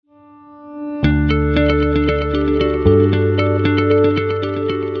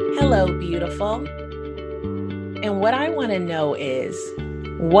what I want to know is,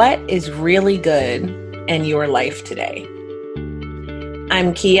 what is really good in your life today?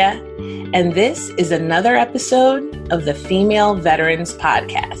 I'm Kia, and this is another episode of the Female Veterans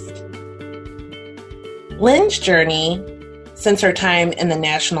Podcast. Lynn's journey since her time in the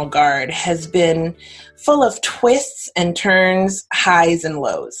National Guard has been full of twists and turns, highs and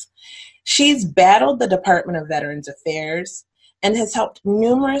lows. She's battled the Department of Veterans Affairs and has helped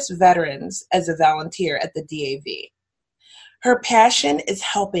numerous veterans as a volunteer at the DAV. Her passion is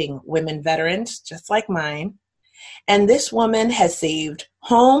helping women veterans, just like mine, and this woman has saved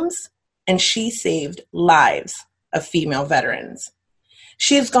homes and she saved lives of female veterans.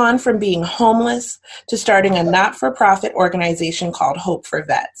 She has gone from being homeless to starting a not-for-profit organization called Hope for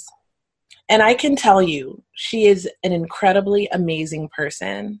Vets. And I can tell you, she is an incredibly amazing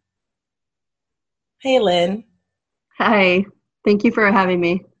person. Hey, Lynn. Hi. Thank you for having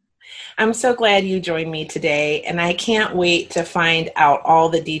me. I'm so glad you joined me today, and I can't wait to find out all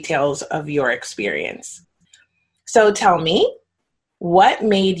the details of your experience. So tell me, what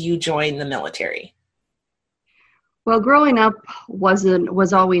made you join the military? Well, growing up there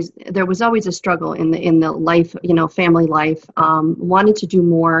was always a struggle in the life, family life. Wanted to do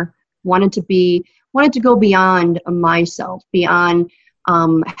more, wanted to go beyond myself, beyond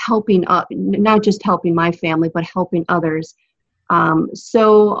helping up, not just helping my family, but helping others.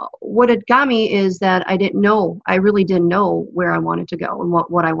 So what it got me is that I really didn't know where I wanted to go and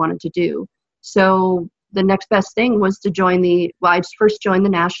what I wanted to do. So the next best thing was to I first joined the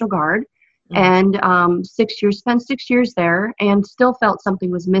National Guard and spent 6 years there and still felt something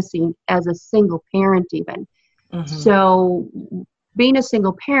was missing as a single parent even. Mm-hmm. So being a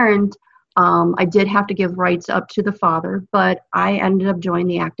single parent, I did have to give rights up to the father, but I ended up joining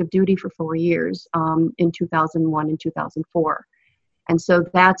the active duty for 4 years in 2001 and 2004. And so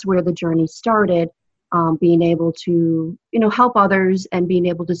that's where the journey started, being able to, help others and being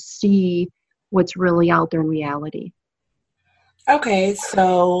able to see what's really out there in reality. Okay,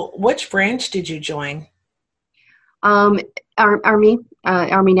 so which branch did you join? Army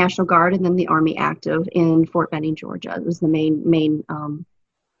National Guard, and then the Army Active in Fort Benning, Georgia. It was the main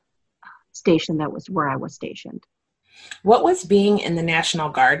station that was where I was stationed. What was being in the National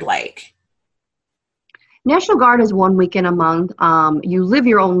Guard like? National Guard is 1 weekend a month. You live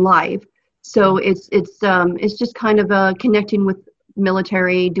your own life, so it's just kind of connecting with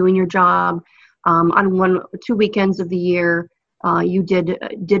military, doing your job. On 2 weekends of the year, you did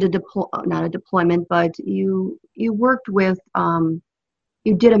not a deployment, but you worked with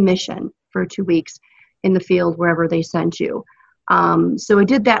you did a mission for 2 weeks in the field wherever they sent you. So I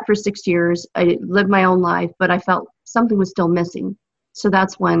did that for 6 years. I lived my own life, but I felt something was still missing. So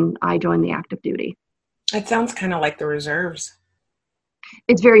that's when I joined the active duty. It sounds kind of like the reserves.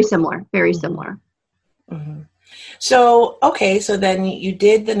 It's very similar, very similar. Mm-hmm. So then you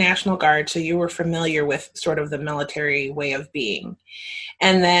did the National Guard, so you were familiar with sort of the military way of being.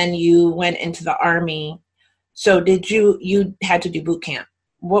 And then you went into the Army. So you had to do boot camp.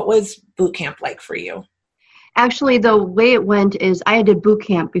 What was boot camp like for you? Actually, the way it went is I did boot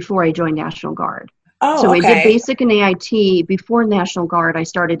camp before I joined National Guard. Oh, so okay. I did basic and AIT before National Guard. I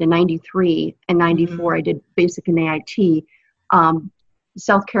started in 93 and 94. Mm-hmm. I did basic and AIT,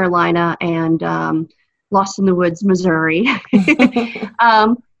 South Carolina and Lost in the Woods, Missouri.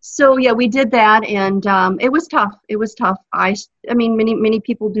 So yeah, we did that, and it was tough. It was tough. I mean, many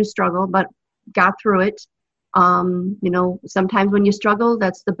people do struggle, but got through it. Sometimes when you struggle,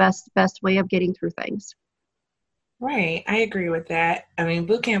 that's the best way of getting through things. Right. I agree with that. I mean,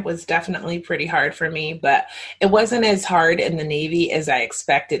 boot camp was definitely pretty hard for me, but it wasn't as hard in the Navy as I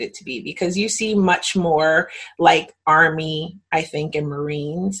expected it to be, because you see much more like Army, I think, and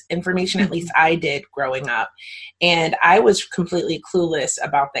Marines information, at least I did growing up. And I was completely clueless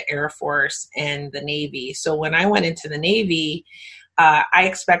about the Air Force and the Navy. So when I went into the Navy, I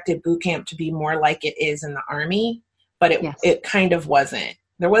expected boot camp to be more like it is in the Army, but it kind of wasn't.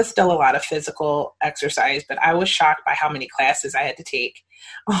 There was still a lot of physical exercise, but I was shocked by how many classes I had to take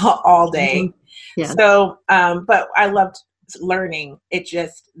all day. Mm-hmm. Yeah. So, but I loved learning. It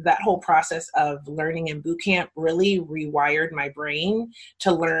just, that whole process of learning in boot camp really rewired my brain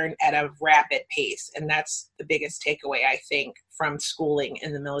to learn at a rapid pace. And that's the biggest takeaway, I think, from schooling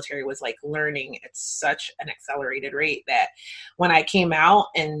in the military, was like learning at such an accelerated rate that when I came out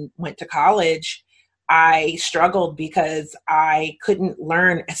and went to college, I struggled because I couldn't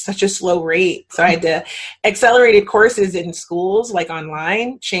learn at such a slow rate. So I had to accelerated courses in schools, like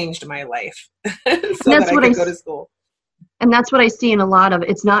online, changed my life so that I could go to school. And that's what I see in a lot of,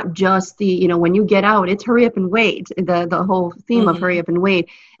 it's not just the, when you get out, it's hurry up and wait, the whole theme of hurry up and wait,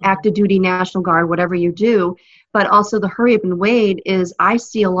 active duty, National Guard, whatever you do. but also the hurry up and wait is, I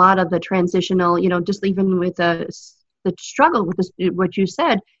see a lot of the transitional, just even with the struggle with this, what you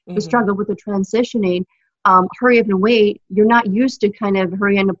said, the Mm-hmm. struggle with the transitioning, hurry up and wait. You're not used to kind of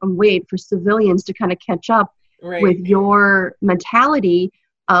hurry up and wait for civilians to kind of catch up with Right. your mentality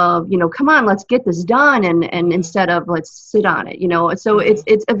of, come on, let's get this done. And Mm-hmm. instead of let's sit on it, so Mm-hmm.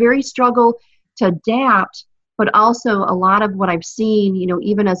 it's a very struggle to adapt, but also a lot of what I've seen,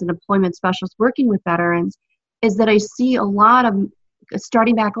 even as an employment specialist working with veterans, is that I see a lot of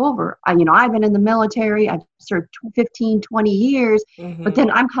starting back over. I've been in the military, I've served 15, 20 years, but Mm-hmm.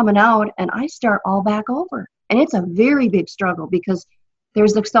 then I'm coming out and I start all back over. And it's a very big struggle because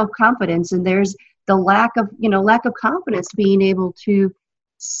there's the self-confidence and there's the lack of confidence, being able to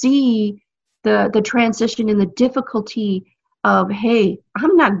see the transition and the difficulty of, hey,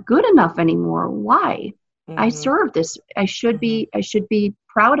 I'm not good enough anymore. Why? I Mm-hmm. served this. I should Mm-hmm. be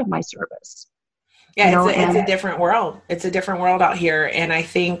proud of my service. Yeah, it's a And different world. It's a different world out here, and I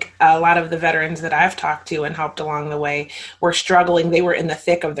think a lot of the veterans that I've talked to and helped along the way were struggling. They were in the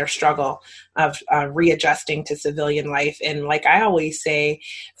thick of their struggle of readjusting to civilian life. And like I always say,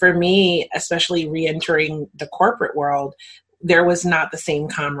 for me, especially reentering the corporate world, there was not the same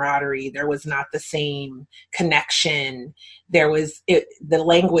camaraderie. There was not the same connection. The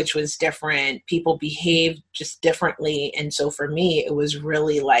language was different. People behaved just differently. And so for me, it was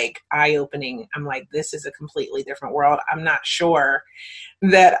really like eye opening. I'm like, this is a completely different world. I'm not sure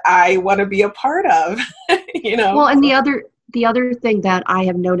that I want to be a part of, you know? well, and the other thing that I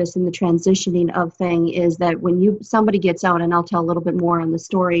have noticed in the transitioning of thing is that when somebody gets out, and I'll tell a little bit more on the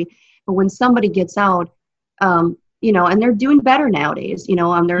story, but when somebody gets out, and they're doing better nowadays, they're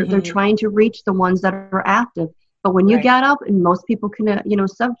Mm-hmm. trying to reach the ones that are active. But when you Right. get up, and most people can,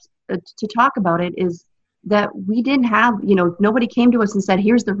 to talk about it, is that we didn't have, nobody came to us and said,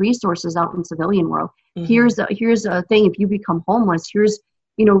 here's the resources out in civilian world. Mm-hmm. Here's a thing. If you become homeless, here's,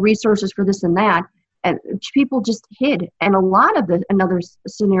 resources for this and that. And people just hid. And a lot of another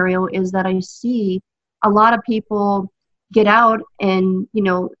scenario is that I see a lot of people get out and,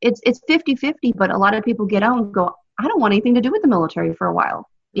 it's 50-50, but a lot of people get out and go, I don't want anything to do with the military for a while.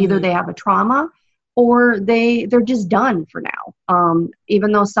 Either Mm-hmm. they have a trauma or they're just done for now,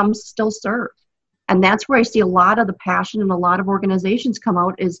 even though some still serve. And that's where I see a lot of the passion and a lot of organizations come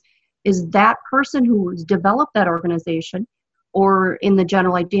out is that person who's developed that organization, or in the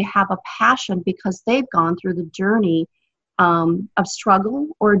general idea, have a passion because they've gone through the journey of struggle,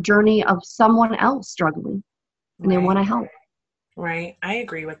 or a journey of someone else struggling, and they want Right. to help. Right. I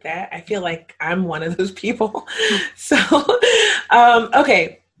agree with that. I feel like I'm one of those people. So,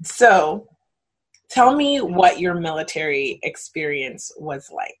 okay. So tell me what your military experience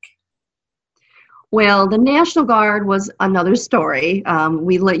was like. Well, the National Guard was another story.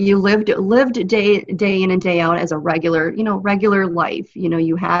 You lived day in and day out as a regular life.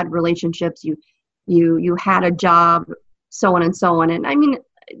 You had relationships, you had a job, so on and so on. And I mean,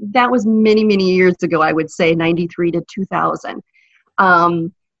 that was many, many years ago. I would say 93 to 2000.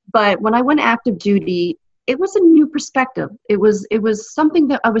 But when I went active duty, it was a new perspective. It was something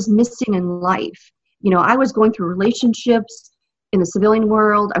that I was missing in life. I was going through relationships in the civilian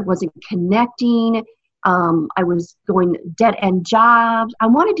world. I wasn't connecting. I was going dead end jobs. I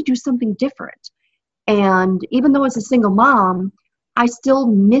wanted to do something different. And even though as a single mom, I still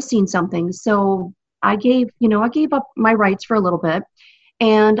missing something. So I gave up my rights for a little bit,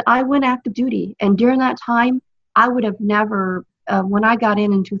 and I went active duty. And during that time, I would have never, when I got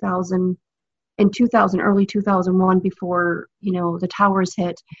in 2000, early 2001, before, the towers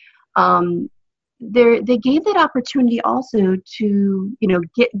hit, um, they gave that opportunity also to,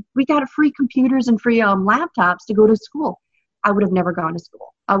 we got free computers and free laptops to go to school. I would have never gone to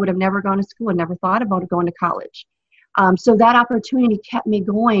school. I would have never gone to school and never thought about going to college. So that opportunity kept me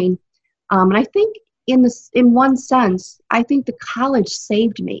going. And I think in one sense, I think the college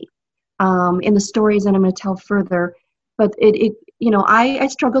saved me, in the stories that I'm going to tell further. But I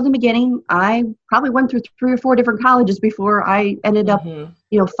struggled in the beginning. I probably went through 3 or 4 different colleges before I ended up,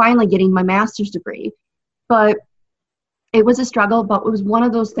 Mm-hmm. finally getting my master's degree. But it was a struggle, but it was one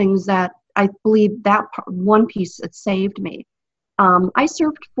of those things that I believe that one piece that saved me. I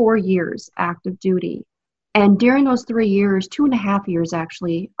served 4 years active duty. And during those 3 years, 2.5 years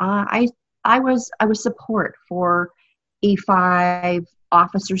actually, I was support for E5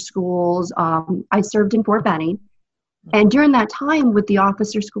 officer schools. I served in Fort Benning. And during that time with the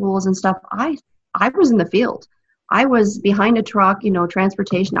officer schools and stuff, I was in the field. I was behind a truck,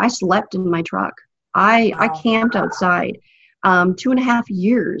 transportation. I slept in my truck. I Wow. camped outside. 2.5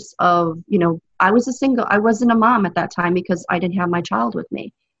 years of, I wasn't a mom at that time because I didn't have my child with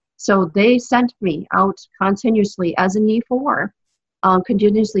me. So they sent me out continuously as a E4.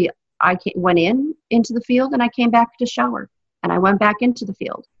 Continuously, went into the field, and I came back to shower, and I went back into the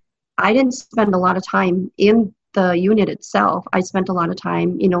field. I didn't spend a lot of time in the unit itself. I spent a lot of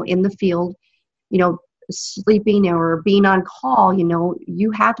time, in the field, sleeping or being on call.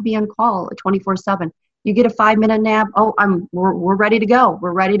 You have to be on call 24/7. You get a 5-minute nap. Oh, we're ready to go.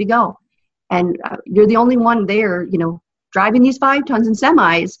 We're ready to go. And you're the only one there, driving these 5 tons in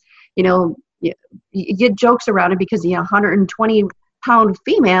semis. You get jokes around it because 120-pound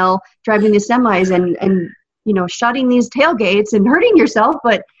female driving these semis and shutting these tailgates and hurting yourself,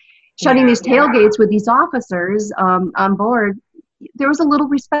 but shutting these tailgates with these officers on board, there was a little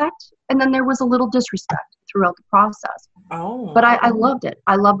respect, and then there was a little disrespect throughout the process. Oh. But I loved it.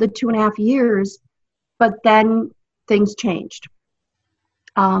 I loved the 2.5 years, but then things changed.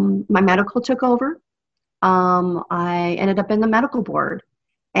 My medical took over. I ended up in the medical board,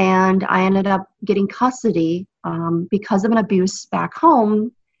 and I ended up getting custody because of an abuse back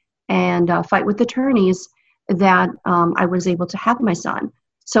home and a fight with attorneys that I was able to have my son.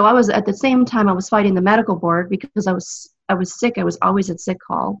 So I was, at the same time, I was fighting the medical board because I was sick. I was always at sick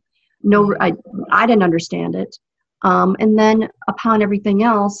call. I didn't understand it. And then upon everything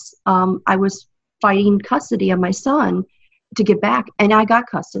else, I was fighting custody of my son to get back, and I got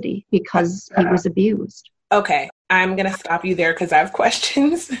custody because he was abused. Okay, I'm going to stop you there because I have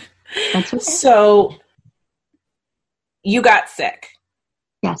questions. That's okay. So you got sick.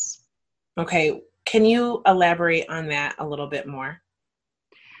 Yes. Okay, can you elaborate on that a little bit more?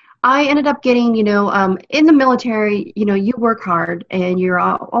 I ended up getting, in the military, you work hard and you're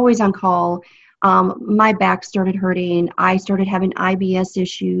always on call. My back started hurting. I started having IBS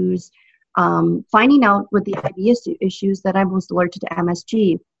issues. Finding out with the IBS issues that I was allergic to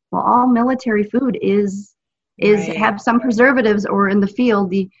MSG. Well, all military food is Right. have some preservatives, or in the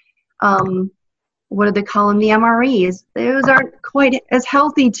field, the what do they call them? The MREs. Those aren't quite as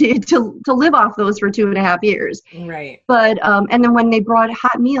healthy to live off those for 2.5 years. Right. But and then when they brought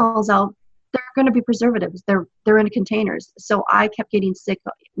hot meals out, they're going to be preservatives. They're in containers. So I kept getting sick,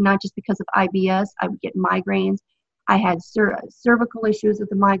 not just because of IBS. I would get migraines. I had cervical issues with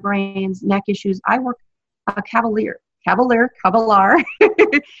the migraines, neck issues. I worked Cavalier. I worked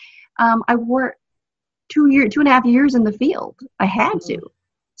 2.5 years in the field. I had to.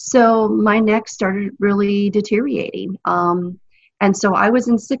 So my neck started really deteriorating. And so I was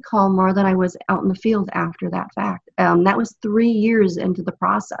in sick call more than I was out in the field after that fact. That was 3 years into the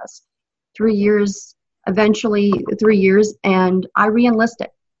process. 3 years, eventually 3 years, and I re-enlisted.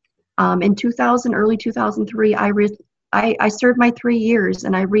 In early 2003, I served my 3 years,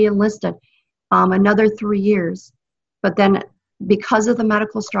 and I re-enlisted another 3 years. But then because of the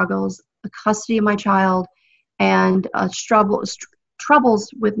medical struggles, the custody of my child, and troubles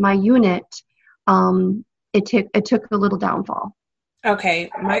with my unit, it took a little downfall. Okay,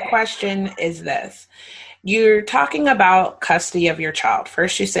 my question is this. You're talking about custody of your child.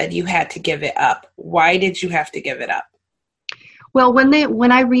 First, you said you had to give it up. Why did you have to give it up? Well,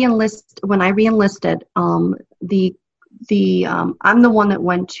 when I re-enlisted, I'm the one that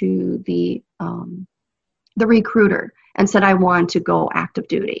went to the recruiter and said I want to go active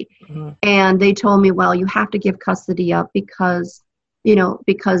duty. Mm-hmm. And they told me, well, you have to give custody up because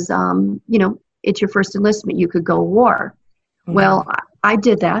it's your first enlistment. You could go war. Mm-hmm. Well, I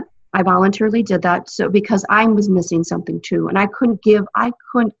did that. I voluntarily did that. So because I was missing something too, and I couldn't give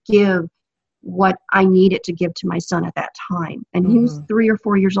what I needed to give to my son at that time. And he was 3 or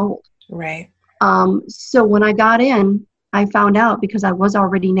 4 years old. Right. So when I got in, I found out, because I was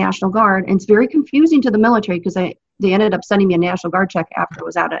already National Guard, and it's very confusing to the military because they ended up sending me a National Guard check after I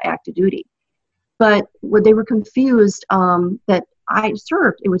was out of active duty. But when they were confused that I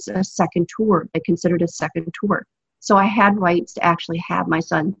served, it was a second tour. They considered a second tour. So I had rights to actually have my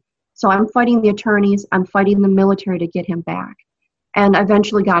son. So I'm fighting the attorneys. I'm fighting the military to get him back. And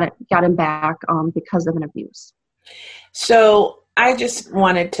eventually got him back because of an abuse. So I just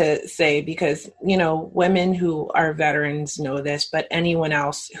wanted to say, because, women who are veterans know this, but anyone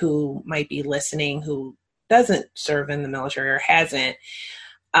else who might be listening who doesn't serve in the military or hasn't,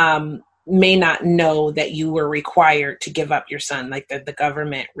 may not know that you were required to give up your son, like the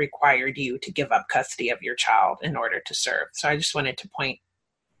government required you to give up custody of your child in order to serve. So I just wanted to point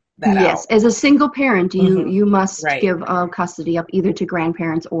that out. Yes, as a single parent, you must Right. give custody up either to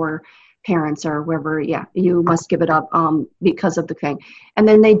grandparents or parents or wherever. Yeah, you must give it up because of the thing. And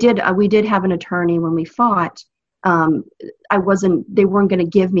then we did have an attorney when we fought. They weren't going to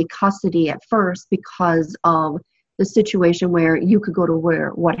give me custody at first because of the situation where you could go to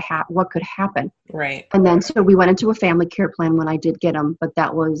where what could happen. Right. And then so we went into a family care plan when I did get them, but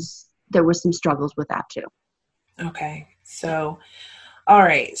there was some struggles with that too. Okay. So, all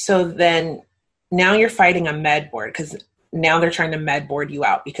right. So then now you're fighting a med board because now they're trying to med board you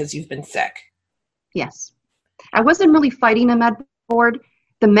out because you've been sick. Yes. I wasn't really fighting a med board.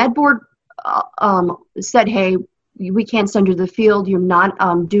 The med board said, hey, we can't send you to the field. You're not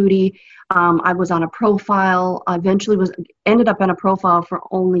on duty. I was on a profile. I eventually ended up on a profile for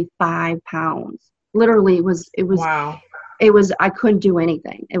only 5 pounds. Literally, it was wow. I couldn't do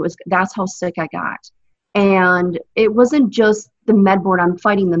anything. That's how sick I got. And it wasn't just the med board. I'm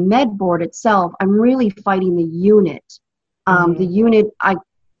fighting the med board itself. I'm really fighting the unit. The unit,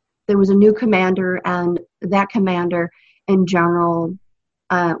 there was a new commander, and that commander in general,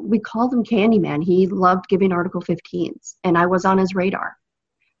 we called him Candyman. He loved giving Article 15s, and I was on his radar.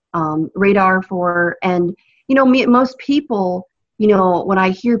 And most people, when I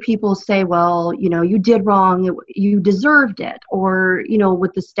hear people say, well, you did wrong, you deserved it, or,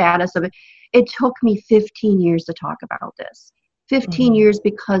 with the status of it, it took me 15 years to talk about this. 15 years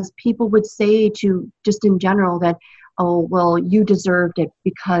because people would say to, just in general, that, oh, well, you deserved it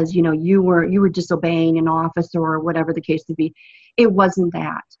because, you were disobeying an officer or whatever the case would be. It wasn't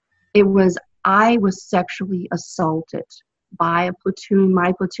that. I was sexually assaulted by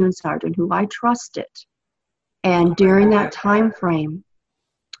my platoon sergeant who I trusted. And during that time frame,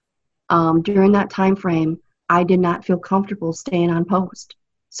 I did not feel comfortable staying on post.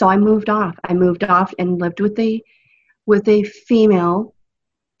 So I moved off. And lived with a female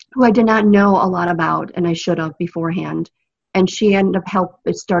who I did not know a lot about, and I should have beforehand. And she ended up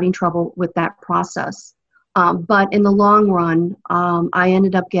starting trouble with that process. But in the long run, I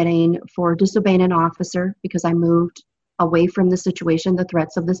ended up getting for disobeying an officer because I moved away from the situation, the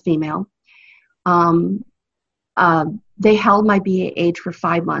threats of this female. They held my BAH for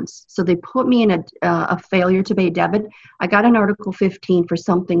 5 months. So they put me in a failure to pay debit. I got an Article 15 for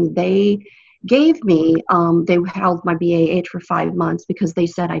something they gave me. They held my BAH for 5 months because they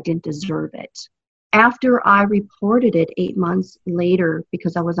said I didn't deserve it. After I reported it 8 months later,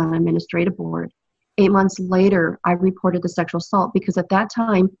 because I was on administrative board, 8 months later, I reported the sexual assault because at that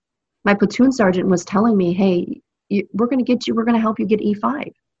time, my platoon sergeant was telling me, hey, we're going to help you get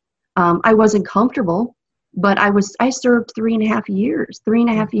E5. I wasn't comfortable, but I served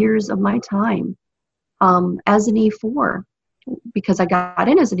 3.5 years of my time as an E4 because I got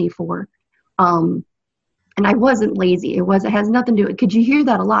in as an E4. And I wasn't lazy. It has nothing to do. Could you hear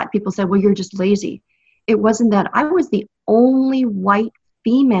that a lot? People say, well, you're just lazy. It wasn't that. I was the only white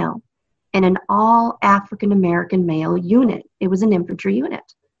female in an all African-American male unit. It was an infantry unit.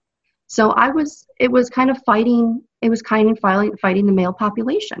 So it was kind of fighting the male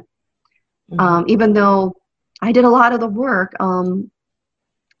population. Even though I did a lot of the work, I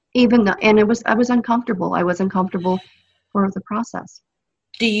was uncomfortable. I was uncomfortable for the process.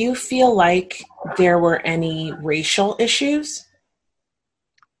 Do you feel like there were any racial issues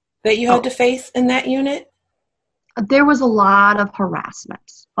that you had to face in that unit? There was a lot of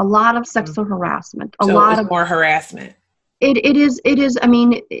harassment, a lot of sexual harassment, more harassment. It is. I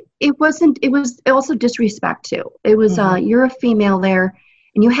mean, it was also disrespect too. It was, you're a female there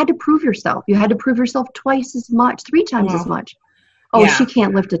and you had to prove yourself. You had to prove yourself twice as much, 3 times as much. Oh, yeah. She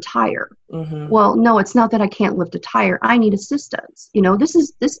can't lift a tire. Well, no, it's not that I can't lift a tire. I need assistance. This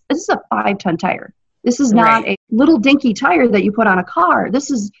is a 5-ton tire. This is not a little dinky tire that you put on a car. This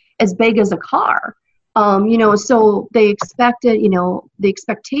is as big as a car. So they expected, the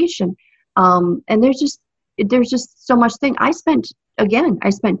expectation. And there's just so much thing. I spent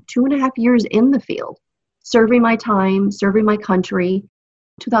 2.5 years in the field, serving my time, serving my country.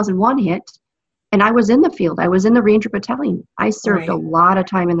 2001 hit. And I was in the field. I was in the Ranger Battalion. I served a lot of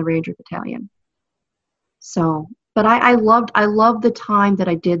time in the Ranger Battalion. So, but I loved the time that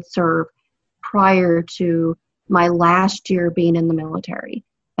I did serve prior to my last year being in the military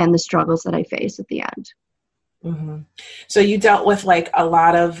and the struggles that I faced at the end. So you dealt with like a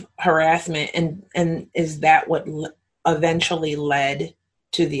lot of harassment, and is that what eventually led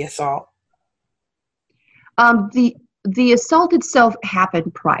to the assault? The assault itself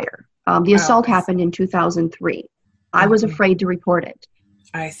happened prior. The assault happened in 2003. I was afraid to report it.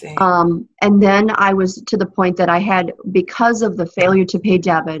 I see. And then I was to the point that I had, because of the failure to pay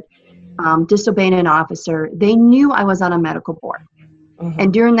debit, disobeying an officer, they knew I was on a medical board.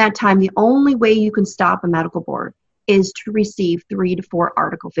 And during that time, the only way you can stop a medical board is to receive 3 to 4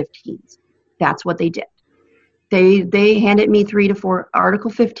 Article 15s. That's what they did. They handed me 3 to 4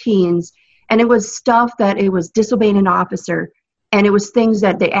 Article 15s, and it was stuff that it was disobeying an officer. And it was things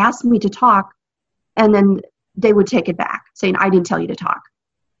that they asked me to talk, and then they would take it back, saying, I didn't tell you to talk,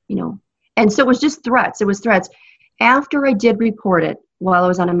 you know. And so it was just threats. It was threats. After I did report it while I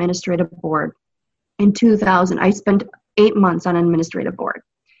was on administrative board in 2000, I spent 8 months on administrative board,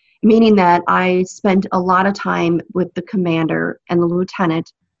 meaning that I spent a lot of time with the commander and the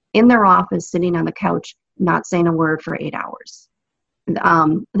lieutenant in their office, sitting on the couch, not saying a word for 8 hours.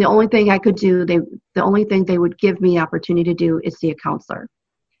 The only thing I could do, the only thing they would give me opportunity to do is see a counselor.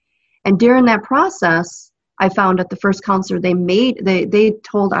 And during that process, I found that the first counselor they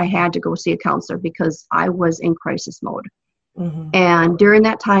told I had to go see a counselor because I was in crisis mode. Mm-hmm. And during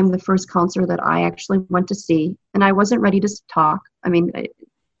that time, the first counselor that I actually went to see, and I wasn't ready to talk. I mean,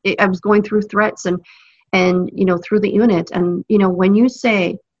 I was going through threats and you know, through the unit. And, you know, when you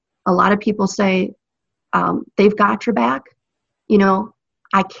say, a lot of people say, they've got your back, you know,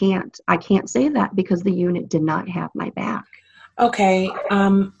 I can't say that because the unit did not have my back. Okay.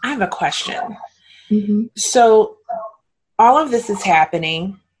 I have a question. Mm-hmm. So all of this is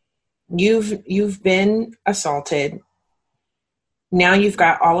happening. You've been assaulted. Now you've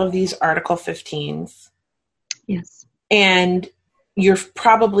got all of these Article 15s. Yes. And you're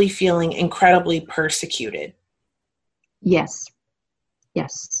probably feeling incredibly persecuted. Yes.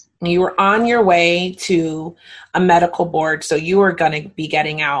 Yes. You were on your way to a medical board, so you were going to be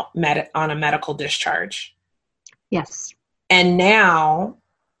getting out on a medical discharge. Yes. And now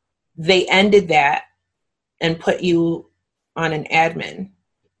they ended that and put you on an admin.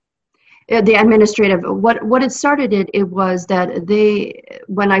 The administrative, what it started, it was that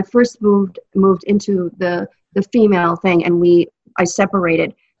when I first moved into the female thing, and I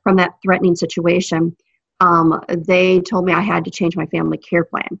separated from that threatening situation, they told me I had to change my family care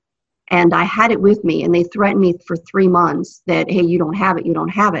plan. And I had it with me, and they threatened me for 3 months that, hey, you don't have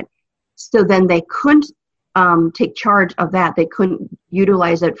it. So then they couldn't take charge of that. They couldn't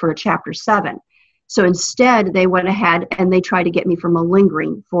utilize it for a Chapter 7. So instead, they went ahead and they tried to get me for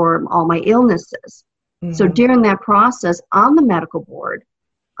malingering for all my illnesses. Mm-hmm. So during that process on the medical board,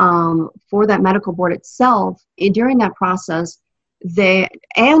 for that medical board itself, during that process,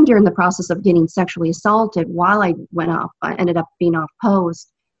 during the process of getting sexually assaulted while I ended up being off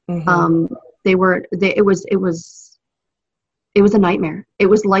post. Mm-hmm. It was a nightmare. It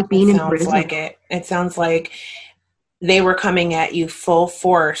was like being in prison. It sounds like they were coming at you full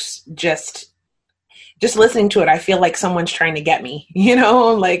force. Just listening to it, I feel like someone's trying to get me, you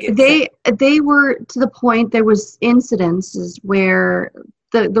know, like they were to the point. There was incidences where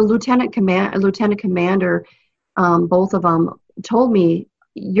the lieutenant commander, both of them told me,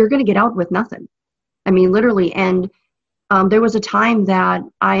 you're going to get out with nothing. I mean, literally. And there was a time that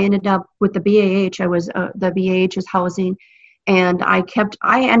I ended up with the BAH. I was the BAH's housing, and I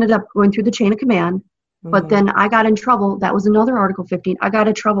ended up going through the chain of command. Mm-hmm. But then I got in trouble. That was another Article 15. I got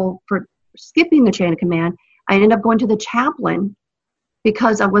in trouble for skipping the chain of command. I ended up going to the chaplain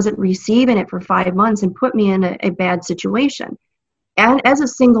because I wasn't receiving it for 5 months, and put me in a bad situation, and as a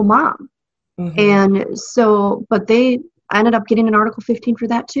single mom. Mm-hmm. And so, but I ended up getting an Article 15 for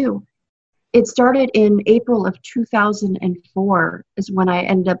that too. It started in April of 2004 is when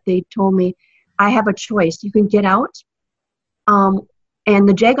they told me, I have a choice. You can get out. And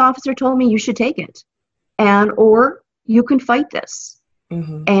the JAG officer told me you should take it, or you can fight this.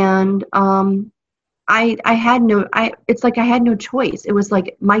 Mm-hmm. And it's like I had no choice. It was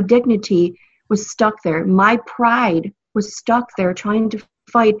like my dignity was stuck there. My pride was stuck there trying to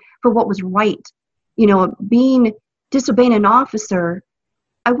fight for what was right. You know, disobeying an officer.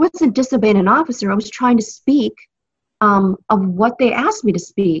 I wasn't disobeying an officer. I was trying to speak of what they asked me to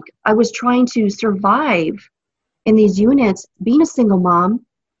speak. I was trying to survive in these units, being a single mom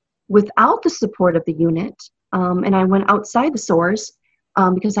without the support of the unit. And I went outside the SOARs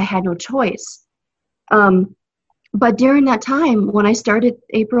because I had no choice. But during that time, when I started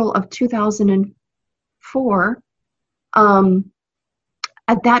April of 2004,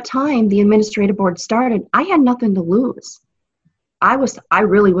 at that time, the administrative board started. I had nothing to lose. I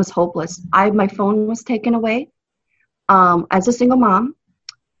really was hopeless. My phone was taken away. As a single mom,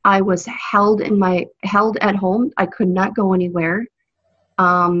 I was held at home. I could not go anywhere.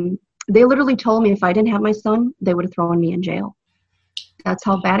 They literally told me if I didn't have my son, they would have thrown me in jail. That's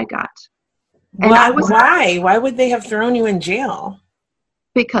how bad it got. And why? Why would they have thrown you in jail?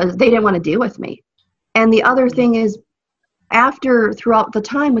 Because they didn't want to deal with me. And the other thing is, throughout the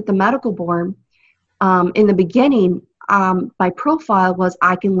time with the medical board, in the beginning, my profile was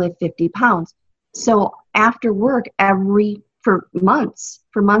I can lift 50 pounds. So after work, for months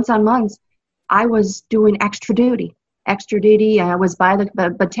on months, I was doing extra duty. I was by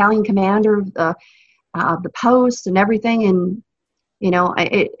the battalion commander of the post and everything. And, you know,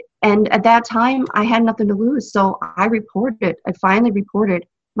 And at that time, I had nothing to lose. So I finally reported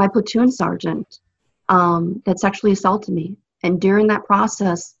my platoon sergeant that sexually assaulted me. And during that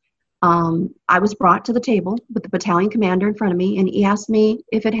process, I was brought to the table with the battalion commander in front of me, and he asked me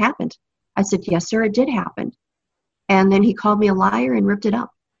if it happened. I said, yes, sir, it did happen. And then he called me a liar and ripped it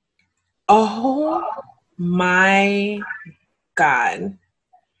up. Oh my God.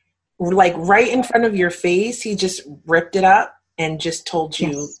 Like right in front of your face, he just ripped it up and just told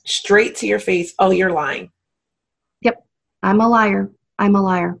you straight to your face, oh, you're lying. Yep. I'm a liar.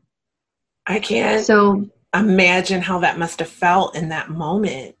 I can't imagine how that must have felt in that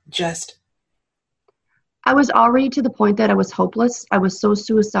moment. I was already to the point that I was hopeless. I was so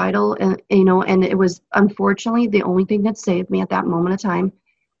suicidal, and it was unfortunately the only thing that saved me at that moment of time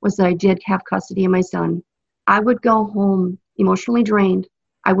was that I did have custody of my son. I would go home emotionally drained.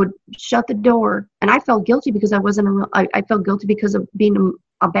 I would shut the door, and I felt guilty because I felt guilty because of being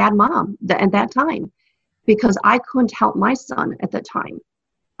a bad mom at that time, because I couldn't help my son at that time.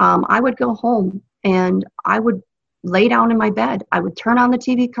 I would go home and I would lay down in my bed. I would turn on the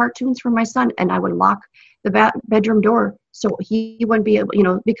TV cartoons for my son, and I would lock the bedroom door so he wouldn't be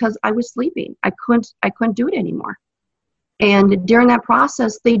able, because I was sleeping. I couldn't do it anymore. And during that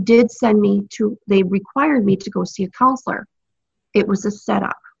process, they required me to go see a counselor. It was a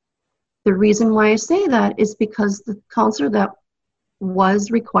setup. The reason why I say that is because the counselor that was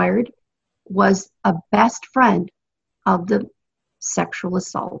required was a best friend of the sexual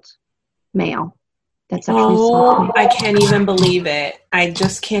assault male. That's actually assaulted me. I can't even believe it. I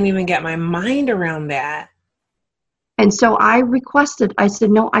just can't even get my mind around that. And so I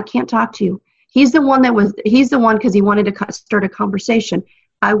said, no, I can't talk to you. He's the one because he wanted to start a conversation.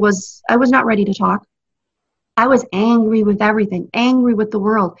 I was not ready to talk. I was angry with everything, angry with the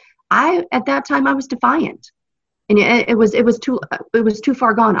world. At that time, I was defiant, and it was too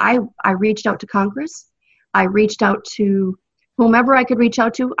far gone. I reached out to Congress. I reached out to whomever I could reach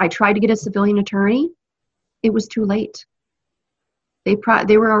out to. I tried to get a civilian attorney. It was too late. They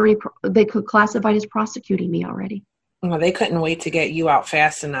could classify as prosecuting me already. Well, they couldn't wait to get you out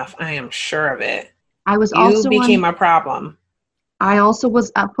fast enough. I am sure of it. You became a problem. I also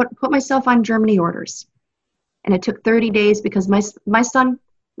was put myself on Germany orders, and it took 30 days because my son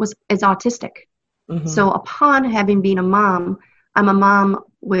is autistic. Mm-hmm. So upon having been a mom, I'm a mom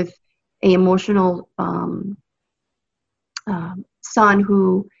with an emotional son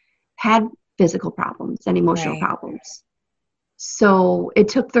who had physical problems and emotional problems. So it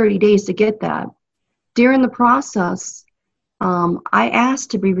took 30 days to get that. During the process, I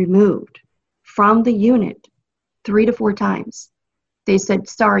asked to be removed from the unit 3 to 4 times. They said,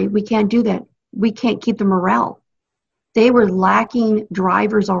 sorry, we can't do that. We can't keep the morale. They were lacking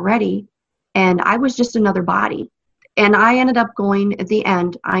drivers already, and I was just another body. And I ended up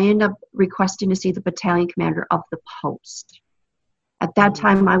requesting to see the battalion commander of the post. At that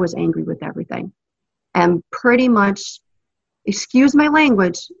time, I was angry with everything. And pretty much, excuse my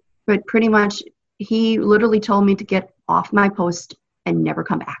language, but pretty much he literally told me to get off my post and never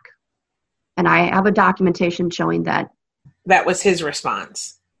come back. And I have a documentation showing that. That was his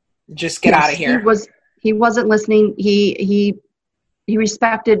response. Just get out of here. He wasn't listening. He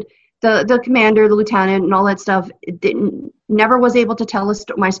respected the commander, the lieutenant, and all that stuff. Never was able to tell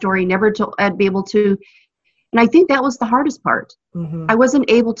my story. Never be able to. And I think that was the hardest part. Mm-hmm. I wasn't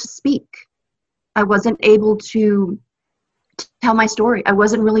able to speak. I wasn't able to tell my story. I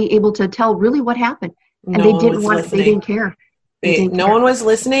wasn't really able to tell really what happened. And they didn't care. No one was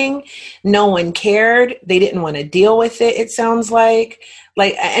listening. No one cared. They didn't want to deal with it. It sounds like,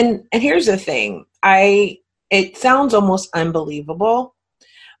 and here's the thing. It sounds almost unbelievable,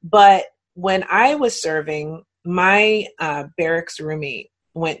 but when I was serving, my barracks roommate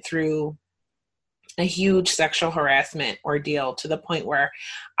went through a huge sexual harassment ordeal to the point where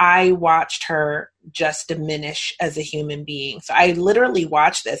I watched her just diminish as a human being. So I literally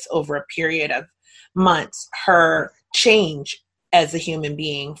watched this over a period of months, her change as a human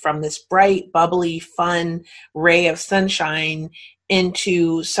being from this bright, bubbly, fun ray of sunshine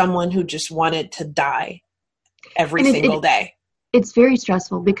into someone who just wanted to die every single day. It's very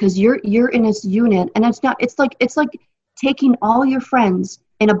stressful because you're in this unit, and it's like taking all your friends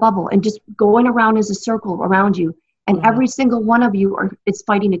in a bubble and just going around as a circle around you, and mm-hmm. every single one of you is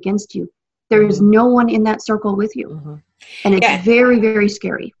fighting against you. There is mm-hmm. no one in that circle with you, mm-hmm. and it's very, very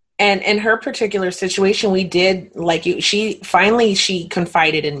scary. And in her particular situation, we did she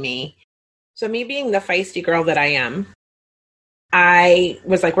confided in me. So me being the feisty girl that I am, I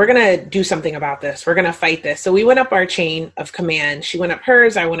was like, we're going to do something about this. We're going to fight this. So we went up our chain of command. She went up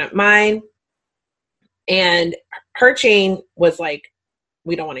hers. I went up mine. And her chain was like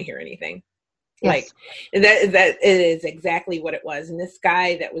we don't want to hear anything. Yes. Like that is exactly what it was. And this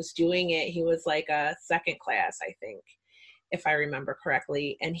guy that was doing it, he was like a second class, I think, if I remember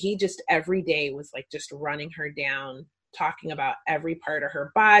correctly. And he just every day was like just running her down, talking about every part of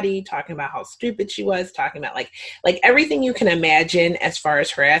her body, talking about how stupid she was, talking about like everything you can imagine as far as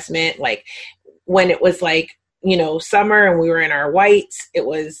harassment. Like when it was like, you know, summer and we were in our whites, it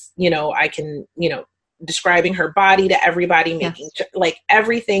was, you know, I can, you know, describing her body to everybody, making like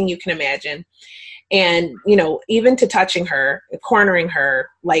everything you can imagine. And, you know, even to touching her, cornering her,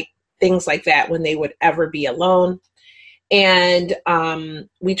 like things like that when they would ever be alone. And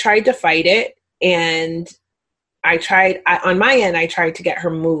we tried to fight it. And on my end, I tried to get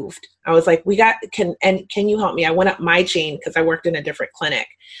her moved. I was like, can you help me? I went up my chain because I worked in a different clinic.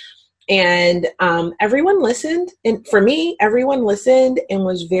 And everyone listened. And for me, everyone listened and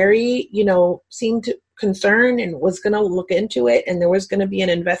was very, you know, seemed concerned and was going to look into it. And there was going to be an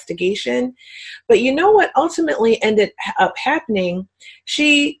investigation. But you know what ultimately ended up happening?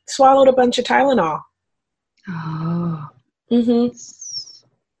 She swallowed a bunch of Tylenol. Oh. Mm-hmm.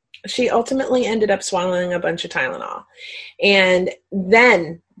 She ultimately ended up swallowing a bunch of Tylenol. And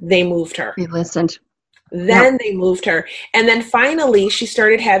then they moved her. They listened. Then they moved her. And then finally she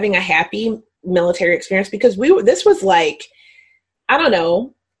started having a happy military experience because this was like, I don't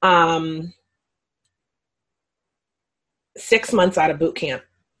know, 6 months out of boot camp.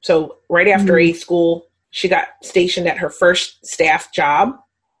 So right after A school, she got stationed at her first staff job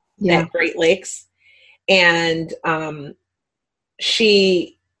at Great Lakes. And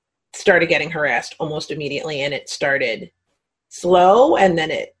she started getting harassed almost immediately. And it started slow and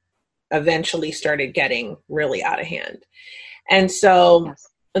then it eventually started getting really out of hand. And so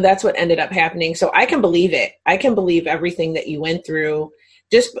that's what ended up happening. So I can believe it. I can believe everything that you went through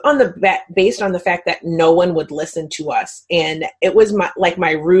just based on the fact that no one would listen to us. And it was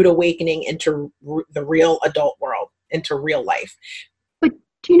my rude awakening into the real adult world, into real life. But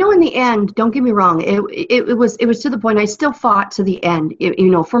you know, in the end, don't get me wrong. It was to the point I still fought to the end, you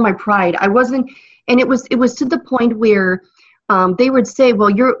know, for my pride. I wasn't, and it was to the point where they would say,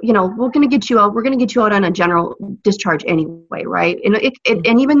 well, we're going to get you out. We're going to get you out on a general discharge anyway, right? And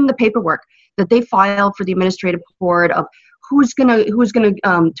and even the paperwork that they filed for the administrative board of who's going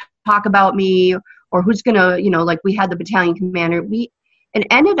to talk about me or who's going to, you know, like we had the battalion commander. It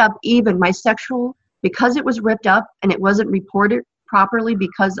ended up even my sexual, because it was ripped up and it wasn't reported properly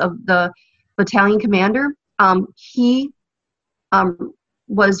because of the battalion commander. He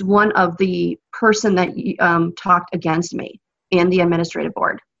was one of the person that talked against me in the administrative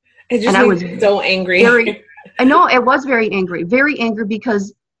board. I was so angry. I know, it was very angry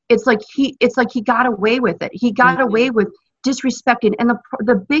because it's like he got away with it. He got away with disrespecting. And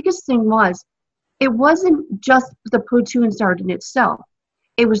the biggest thing was, it wasn't just the platoon sergeant itself.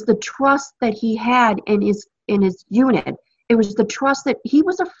 It was the trust that he had in his unit. It was the trust that he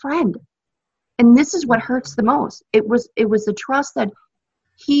was a friend. And this is what hurts the most. It was the trust that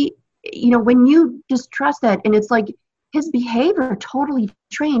he, you know, when you distrust that, and it's like, his behavior totally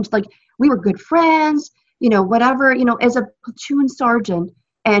changed. Like, we were good friends, you know, whatever, you know, as a platoon sergeant,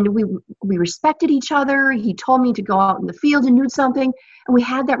 and we respected each other. He told me to go out in the field and do something, and we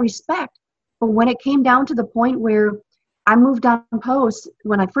had that respect. But when it came down to the point where I moved on post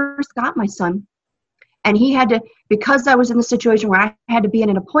when I first got my son, and he had to, because I was in the situation where I had to be in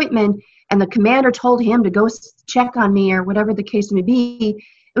an appointment, and the commander told him to go check on me or whatever the case may be,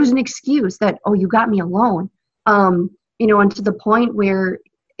 it was an excuse that, oh, you got me alone. You know, and to the point where,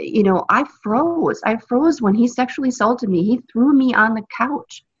 you know, I froze when he sexually assaulted me. He threw me on the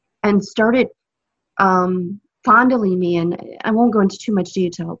couch and started fondling me. And I won't go into too much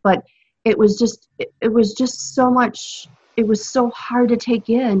detail, but it was just so much. It was so hard to take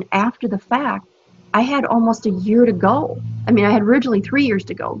in after the fact. I had almost a year to go. I mean, I had originally 3 years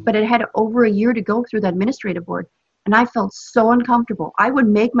to go, but it had over a year to go through the administrative board. And I felt so uncomfortable. I would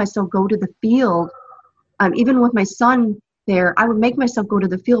make myself go to the field. Even with my son there, I would make myself go to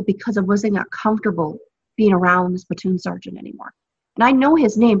the field because I wasn't that comfortable being around this platoon sergeant anymore. And I know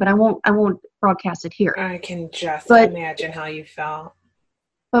his name, but I won't broadcast it here. I can just imagine how you felt.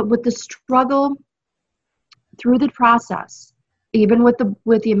 But with the struggle through the process, even with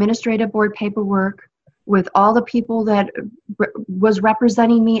the administrative board paperwork, with all the people that was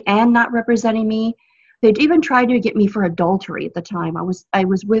representing me and not representing me, they'd even tried to get me for adultery at the time. I was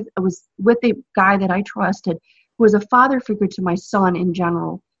with the guy that I trusted, who was a father figure to my son in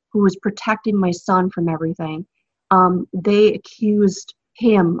general, who was protecting my son from everything. They accused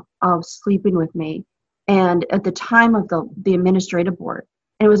him of sleeping with me, and at the time of the administrative board,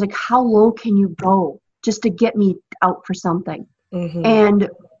 and it was like, how low can you go just to get me out for something? Mm-hmm. And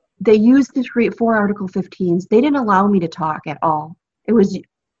they used the 4 Article 15s. They didn't allow me to talk at all. It was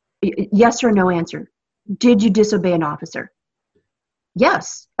yes or no answer. Did you disobey an officer?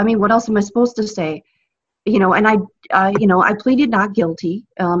 Yes. I mean, what else am I supposed to say? And I pleaded not guilty.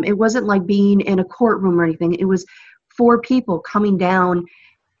 It wasn't like being in a courtroom or anything. It was 4 people coming down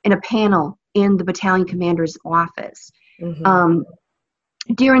in a panel in the battalion commander's office. Mm-hmm.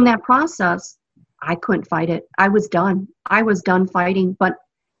 During that process, I couldn't fight it. I was done. I was done fighting,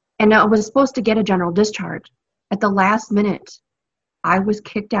 and I was supposed to get a general discharge. At the last minute, I was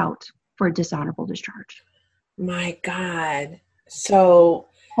kicked out for a dishonorable discharge. My God. So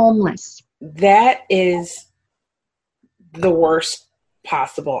Homeless. that is the worst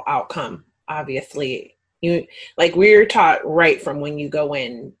possible outcome. Obviously, we're taught right from when you go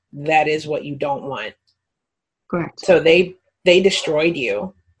in, that is what you don't want. Correct. So they destroyed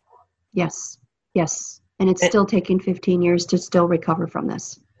you. Yes. And it's still taking 15 years to still recover from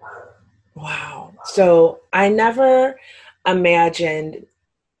this. Wow. So I never imagined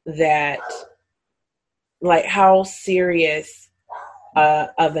that, like, how serious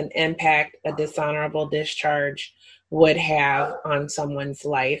of an impact a dishonorable discharge would have on someone's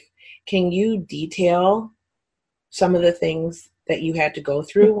life. Can you detail some of the things that you had to go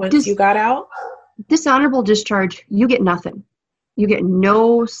through once you got out? Dishonorable discharge, you get nothing. You get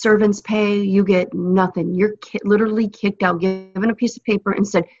no servant's pay. You get nothing. You're literally kicked out, given a piece of paper and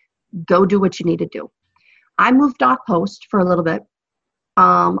said, go do what you need to do. I moved off post for a little bit.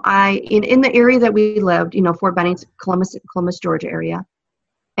 In the area that we lived, Fort Benning, Columbus, Georgia area.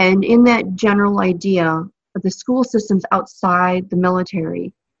 And in that general idea, the school systems outside the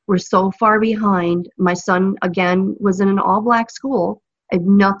military were so far behind. My son, again, was in an all-black school. I have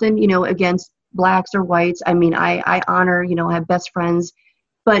nothing, against blacks or whites. I mean, I honor, I have best friends.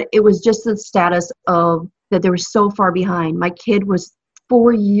 But it was just the status of that they were so far behind. My kid was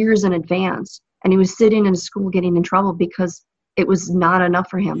 4 years in advance, and he was sitting in school getting in trouble because it was not enough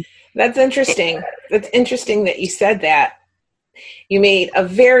for him. That's interesting. That's interesting that you said that. You made a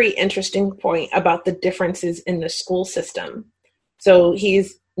very interesting point about the differences in the school system. So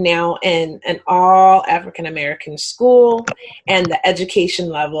he's now in an all African American school, and the education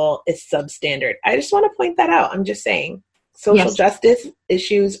level is substandard. I just want to point that out. I'm just saying, social justice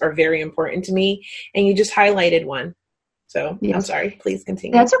issues are very important to me, and you just highlighted one. So yes. I'm sorry, please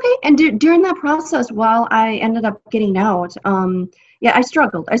continue. That's okay. And during that process, while I ended up getting out, I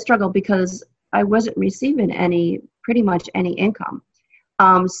struggled. I struggled because I wasn't receiving pretty much any income.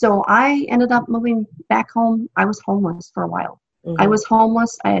 So I ended up moving back home. I was homeless for a while. Mm-hmm. I was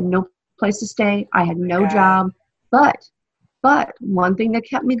homeless. I had no place to stay. I had no job. But one thing that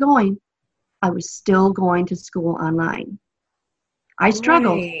kept me going, I was still going to school online. I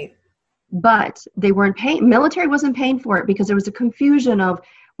struggled. Right. But they weren't paying. Military wasn't paying for it because there was a confusion of,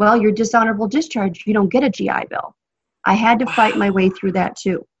 well, you're dishonorable discharge. You don't get a GI Bill. I had to fight my way through that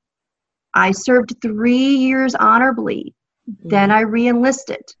too. I served 3 years honorably. Mm-hmm. Then I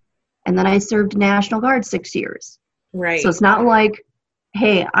re-enlisted. And then I served National Guard 6 years. Right. So it's not like,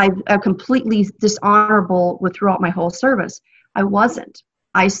 hey, I'm completely dishonorable throughout my whole service. I wasn't.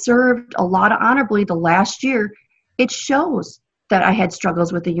 I served a lot of honorably the last year. It shows that I had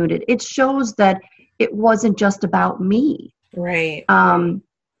struggles with the unit. It shows that it wasn't just about me. Right.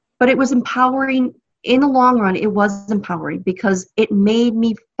 But it was empowering. In the long run, it was empowering because it made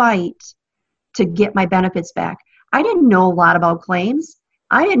me fight to get my benefits back. I didn't know a lot about claims.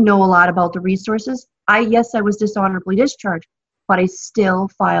 I didn't know a lot about the resources. I was dishonorably discharged, but I still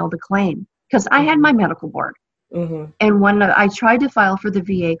filed a claim because I had my medical board. Mm-hmm. And when I tried to file for the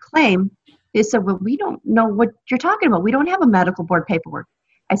VA claim, they said, well, we don't know what you're talking about. We don't have a medical board paperwork.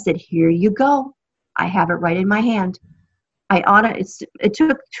 I said, here you go. I have it right in my hand. It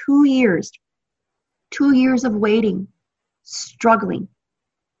took 2 years. 2 years of waiting, struggling,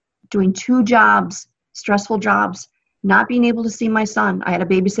 doing 2 jobs, stressful jobs, not being able to see my son. I had a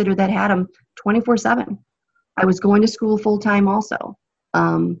babysitter that had him 24/7. I was going to school full-time also.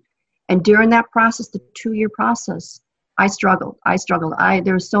 And during that process, the 2-year process, I struggled.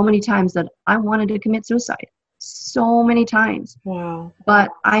 There were so many times that I wanted to commit suicide. So many times. Wow.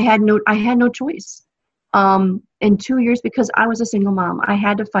 But I had no choice. In 2 years, because I was a single mom, I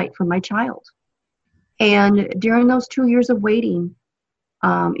had to fight for my child. And during those 2 years of waiting,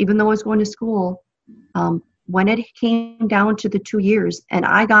 even though I was going to school, when it came down to the 2 years, and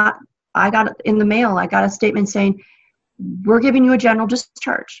I got in the mail, I got a statement saying, we're giving you a general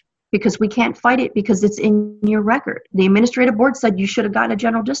discharge because we can't fight it because it's in your record. The administrative board said you should have gotten a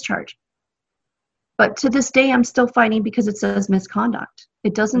general discharge. But to this day, I'm still fighting because it says misconduct.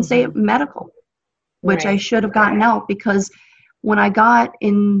 It doesn't say medical, which I should have gotten out because when I got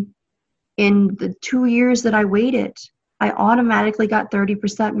in the 2 years that I waited, I automatically got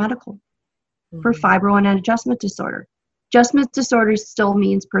 30% medical for fibro and adjustment disorder. Adjustment disorder still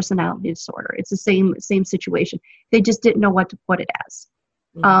means personality disorder. It's the same situation. They just didn't know what to put it as.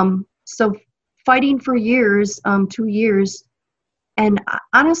 So fighting for years, 2 years, and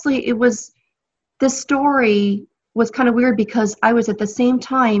honestly, the story was kind of weird because I was at the same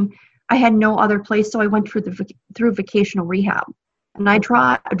time, I had no other place, so I went through vocational rehab. And I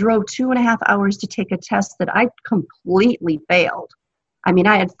drove 2.5 hours to take a test that I completely failed. I mean,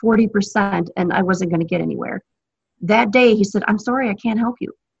 I had 40% and I wasn't going to get anywhere. That day, he said, "I'm sorry, I can't help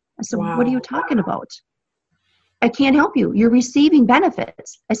you." I said, "What are you talking about? I can't help you. You're receiving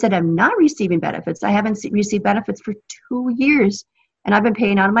benefits." I said, "I'm not receiving benefits. I haven't received benefits for 2 years, and I've been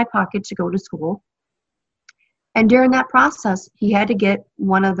paying out of my pocket to go to school." And during that process, he had to get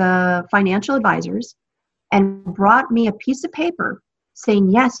one of the financial advisors and brought me a piece of paper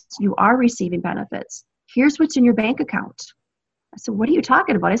saying, "Yes, you are receiving benefits. Here's what's in your bank account." I said, "What are you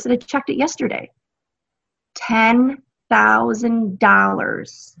talking about?" I said, "I checked it yesterday."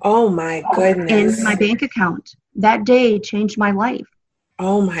 $10,000. Oh my goodness. In my bank account. That day changed my life.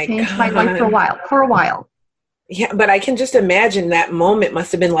 Oh my God. Changed my life for a while. Yeah, but I can just imagine that moment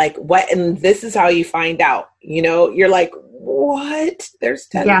must have been like, what? And this is how you find out, you're like, what? There's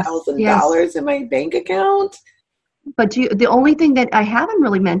 $10,000 in my bank account. But the only thing that I haven't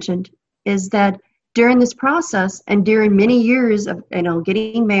really mentioned is that during this process and during many years of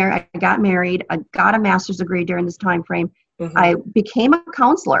getting married, I got married, I got a master's degree during this time frame. I became a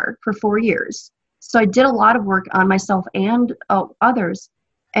counselor for 4 years. So I did a lot of work on myself and others.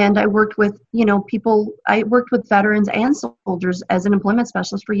 And I worked with, people, I worked with veterans and soldiers as an employment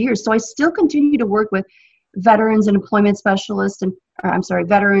specialist for years. So I still continue to work with veterans and employment specialists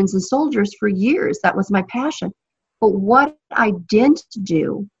veterans and soldiers for years. That was my passion. But what I didn't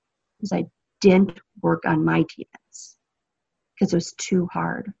do is I didn't work on my TNS because it was too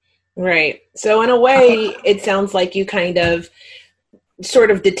hard. Right. So in a way, it sounds like you kind of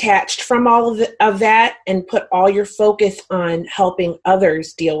sort of detached from all of that and put all your focus on helping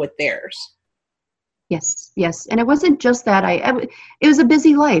others deal with theirs. Yes. And it wasn't just that. It was a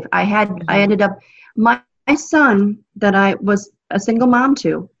busy life. I ended up, my son that I was a single mom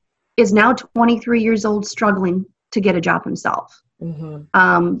to is now 23 years old, struggling to get a job himself.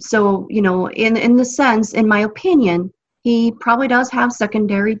 So, in the sense, in my opinion, he probably does have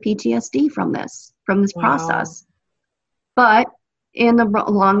secondary PTSD from this process. But in the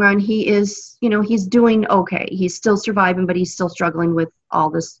long run, he is, he's doing okay. He's still surviving, but he's still struggling with all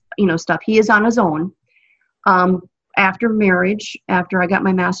this, stuff. He is on his own. After marriage, after I got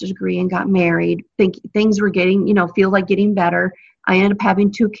my master's degree and got married, things were getting, feel like getting better. I ended up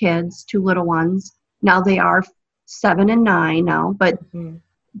having 2 kids, 2 little ones. Now they are 7 and 9 now, but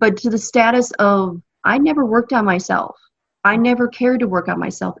to the status of, I never worked on myself. I never cared to work on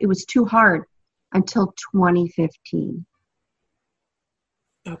myself. It was too hard until 2015.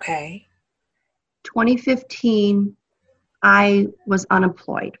 Okay. 2015, I was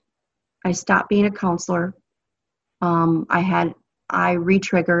unemployed. I stopped being a counselor. I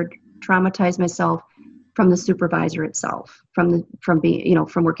re-triggered, traumatized myself from the supervisor itself, from being,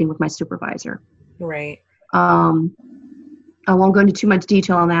 from working with my supervisor. Right. I won't go into too much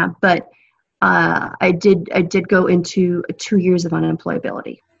detail on that, but I did go into 2 years of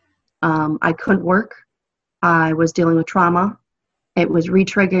unemployability. I couldn't work. I was dealing with trauma. It was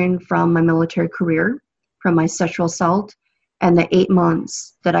re-triggering from my military career, from my sexual assault, and the 8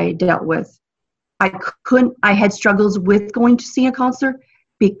 months that I dealt with. I had struggles with going to see a counselor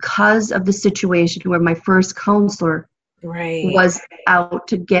because of the situation where my first counselor was out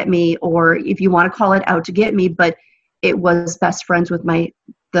to get me, or if you want to call it out to get me, but it was best friends with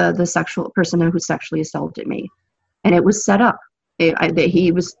the sexual person who sexually assaulted me. And it was set up.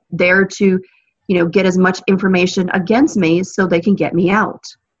 He was there to, get as much information against me so they can get me out.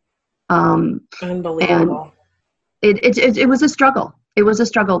 Unbelievable. And it was a struggle. It was a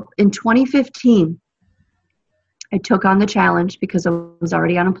struggle. In 2015, I took on the challenge because I was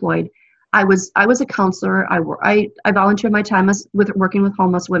already unemployed. I was a counselor. I volunteered my time with working with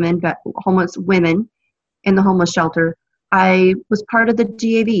homeless women in the homeless shelter. I was part of the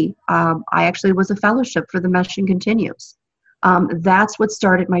DAV. I actually was a fellowship for the Mission Continues. That's what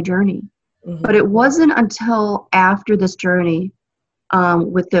started my journey. But it wasn't until after this journey,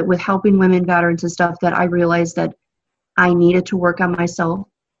 with helping women, veterans and stuff, that I realized that I needed to work on myself.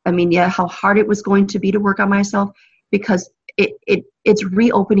 I mean, how hard it was going to be to work on myself, because it's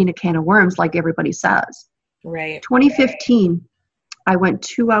reopening a can of worms, like everybody says. Right. 2015, I went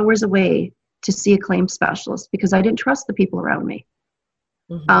 2 hours away to see a claims specialist because I didn't trust the people around me.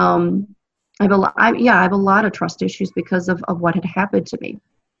 Mm-hmm. I have a lot of trust issues because of what had happened to me.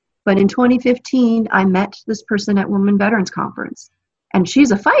 But in 2015, I met this person at Women Veterans Conference, and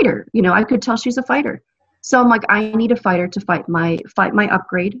she's a fighter. I could tell she's a fighter. So I'm like, I need a fighter to fight my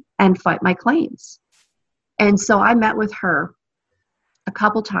upgrade and fight my claims. And so I met with her a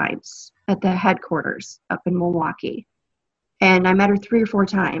couple times at the headquarters up in Milwaukee. And I met her 3 or 4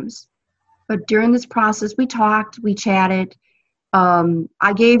 times. But during this process, we talked, we chatted.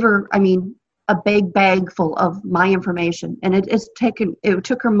 I gave her, a big bag full of my information, and it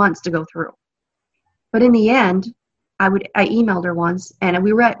took her months to go through. But in the end, I emailed her once, and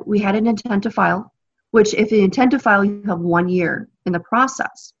we had an intent to file, which if you intend to file, you have 1 year in the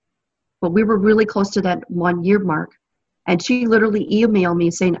process. But we were really close to that 1 year mark, and she literally emailed me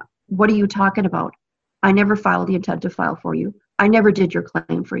saying, "What are you talking about? I never filed the intent to file for you. I never did your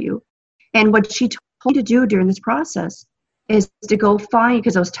claim for you." And what she told me to do during this process is to go find,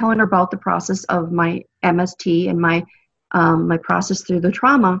 because I was telling her about the process of my MST and my process through the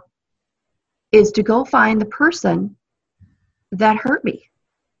trauma, is to go find the person that hurt me.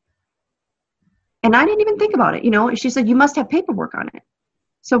 And I didn't even think about it. She said, "You must have paperwork on it."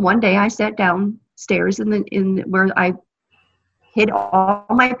 So one day I sat downstairs in where I hid all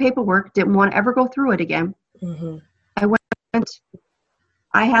my paperwork, didn't want to ever go through it again. Mm-hmm.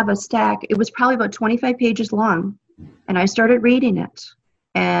 I have a stack. It was probably about 25 pages long. And I started reading it.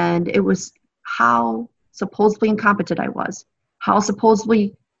 And it was how supposedly incompetent I was. How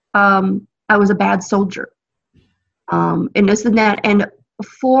supposedly I was a bad soldier. And this and that. And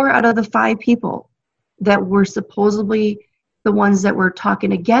 4 out of the 5 people that were supposedly the ones that were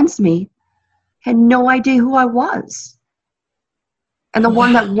talking against me had no idea who I was. And the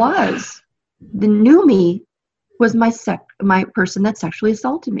one that knew me was my person that sexually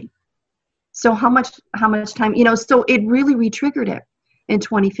assaulted me. So how much time, so it really re-triggered it in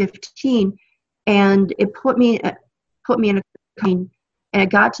 2015, and it put me in a pain, and it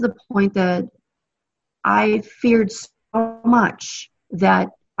got to the point that I feared so much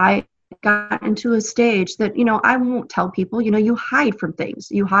that I got into a stage that, I won't tell people. You hide from things.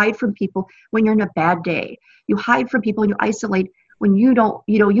 You hide from people when you're in a bad day. You hide from people and you isolate when you don't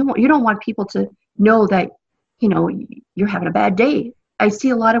want people to know that, you're having a bad day. I see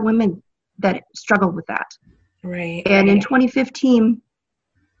a lot of women that struggle with that. Right. And in 2016,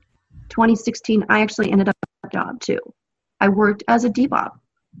 I actually ended up a job too. I worked as a DBOP.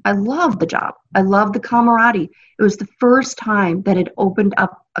 I loved the job. I loved the camaraderie. It was the first time that it opened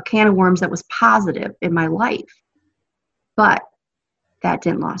up a can of worms that was positive in my life. But that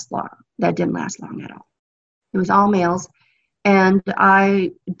didn't last long. That didn't last long at all. It was all males. And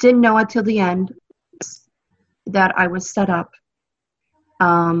I didn't know until the end that I was set up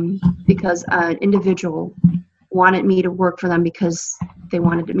because an individual wanted me to work for them because they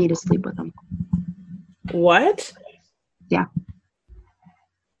wanted me to sleep with them. What? Yeah.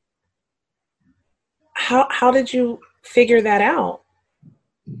 How did you figure that out?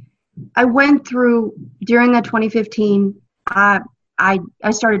 I went through, during that 2015, I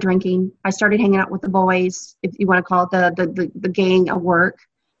started drinking. I started hanging out with the boys, if you want to call it the gang at work.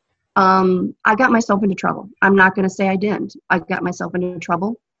 I got myself into trouble. I'm not going to say I didn't. I got myself into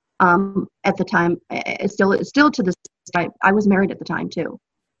trouble. At the time, it's still to this day. I was married at the time too,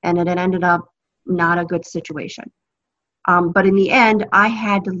 and it ended up not a good situation. But in the end, I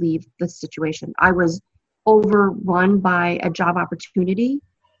had to leave the situation. I was overrun by a job opportunity.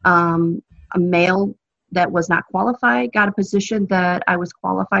 A male that was not qualified got a position that I was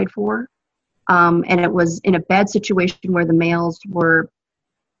qualified for. And it was in a bad situation where the males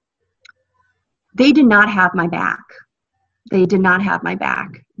they did not have my back. They did not have my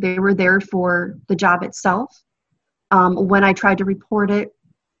back. They were there for the job itself. When I tried to report it,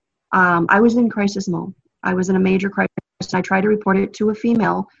 I was in crisis mode. I was in a major crisis. I tried to report it to a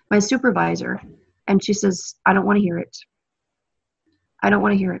female, my supervisor, and she says, "I don't want to hear it. I don't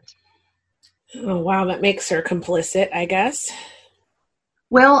want to hear it." Oh, wow. That makes her complicit, I guess.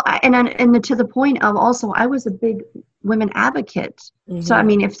 Well, and to the point of also, I was a big women advocate. Mm-hmm. So,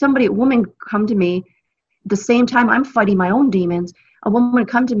 if a woman come to me, the same time I'm fighting my own demons, a woman would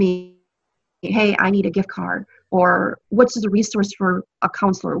come to me, "Hey, I need a gift card," or "What's the resource for a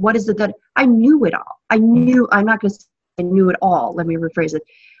counselor? What is it that," I knew it all. I'm not going to say I knew it all. Let me rephrase it.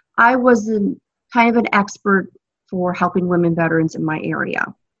 I was kind of an expert for helping women veterans in my area.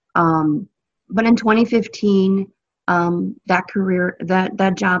 But in 2015,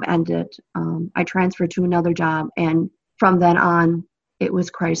 that job ended. I transferred to another job, and from then on, it was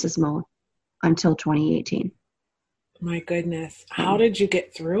crisis mode until 2018. My goodness. How did you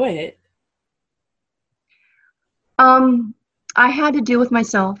get through it? I had to deal with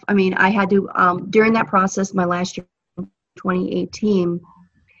myself. I mean, I had to, during that process, my last year, 2018,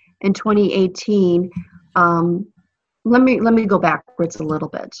 in 2018, um, let me go backwards a little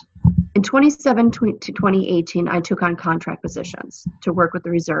bit. In 2017 to 2018, I took on contract positions to work with the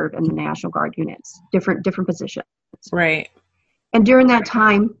Reserve and the National Guard units, different positions. Right. And during that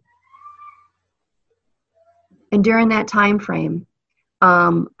time frame,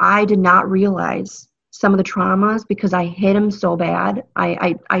 I did not realize some of the traumas because I hid them so bad.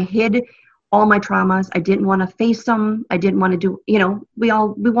 I hid all my traumas. I didn't want to face them. I didn't want to do, we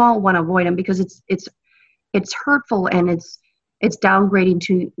all want to avoid them because it's hurtful and it's downgrading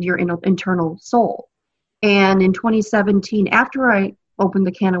to your internal soul. And in 2017, after I opened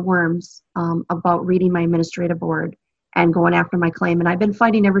the can of worms about reading my administrative board and going after my claim, and I've been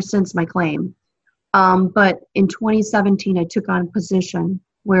fighting ever since my claim. But in 2017, I took on a position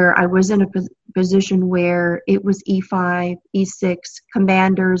where I was in a position where it was E5, E6,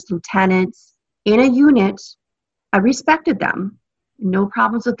 commanders, lieutenants in a unit. I respected them, no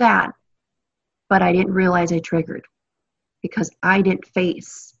problems with that. But I didn't realize I triggered because I didn't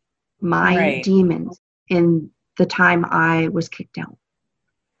face my demons in the time I was kicked out.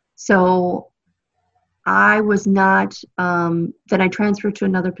 So I was not, then I transferred to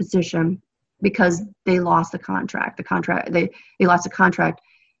another position because they lost the contract. They lost the contract.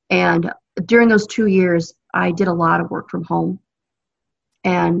 And during those 2 years, I did a lot of work from home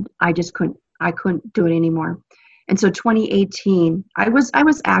and I couldn't do it anymore. And so 2018, I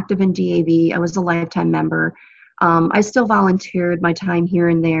was active in DAV. I was a lifetime member. I still volunteered my time here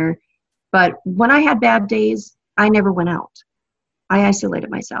and there. But when I had bad days, I never went out. I isolated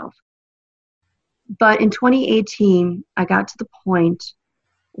myself. But in 2018, I got to the point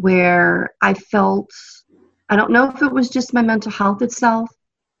where I felt, I don't know if it was just my mental health itself,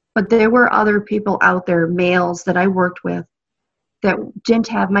 but there were other people out there, males that I worked with, that didn't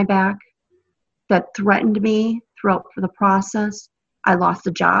have my back, that threatened me throughout the process. I lost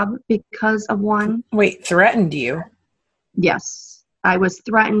a job because of one. Wait, threatened you? Yes. I was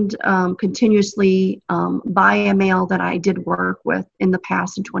threatened continuously by a male that I did work with in the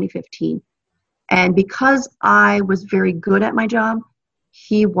past in 2015. And because I was very good at my job,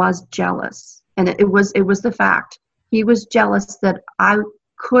 he was jealous. And it was the fact. He was jealous that I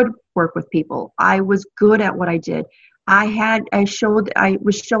could work with people. I was good at what I did. I was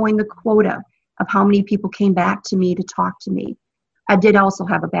showing the quota of how many people came back to me to talk to me. I did also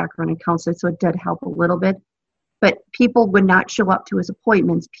have a background in counseling, so it did help a little bit. But people would not show up to his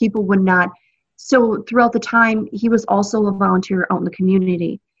appointments. People would not. So throughout the time, he was also a volunteer out in the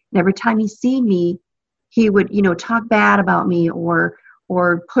community. And every time he seen me, he would, talk bad about me or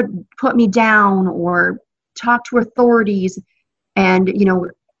put me down or talk to authorities. And,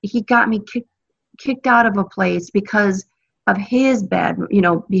 he got me kicked out of a place because of his bad,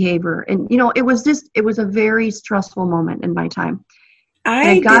 behavior. And, it was a very stressful moment in my time.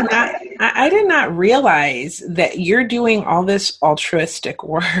 I did not realize that you're doing all this altruistic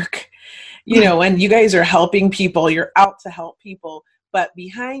work, and you guys are helping people, you're out to help people, but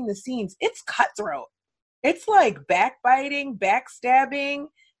behind the scenes, it's cutthroat. It's like backbiting, backstabbing,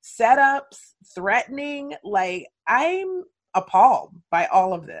 setups, threatening. Like, I'm appalled by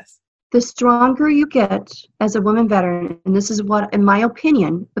all of this. The stronger you get as a woman veteran, and this is what, in my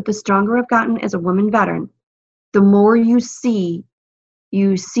opinion, but the stronger I've gotten as a woman veteran, the more you see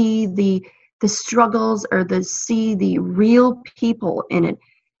the struggles or see the real people in it.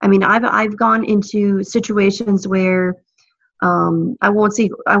 I mean, I've gone into situations where I won't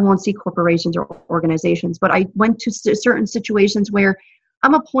see corporations or organizations, but I went to certain situations where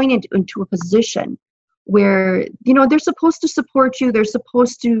I'm appointed into a position where, they're supposed to support you. They're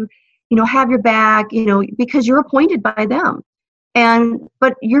supposed to, have your back, because you're appointed by them.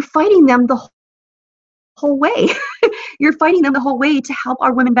 But you're fighting them the whole way. You're fighting them the whole way to help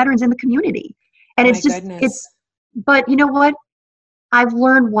our women veterans in the community. And but you know what? I've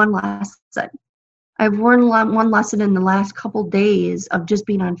learned one lesson. I've learned one lesson in the last couple days of just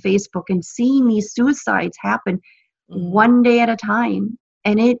being on Facebook and seeing these suicides happen one day at a time.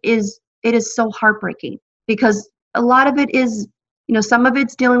 And it is so heartbreaking because a lot of it is, some of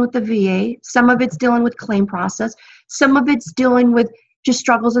it's dealing with the VA, some of it's dealing with claim process, some of it's dealing with just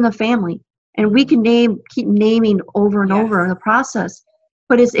struggles in the family. And we can keep naming over and over in the process.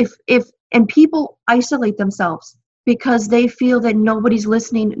 But it's if people isolate themselves because they feel that nobody's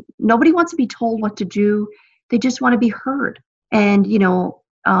listening, nobody wants to be told what to do. They just want to be heard. And,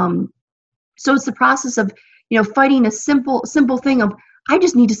 so it's the process of, fighting a simple thing of, I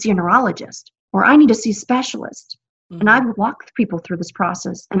just need to see a neurologist or I need to see a specialist. Mm-hmm. And I would walk people through this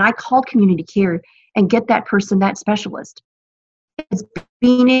process and I called community care and get that person, that specialist. It's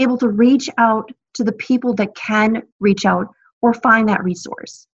being able to reach out to the people that can reach out or find that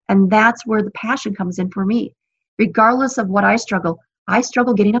resource. And that's where the passion comes in for me. Regardless of what I struggle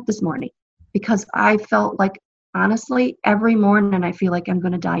getting up this morning because I felt like, honestly, every morning I feel like I'm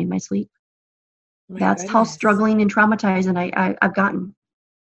going to die in my sleep. That's how struggling and traumatizing I've gotten.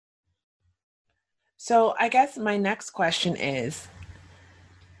 So I guess my next question is,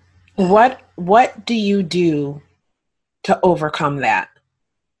 what do you do to overcome that?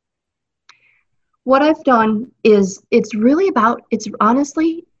 What I've done is it's about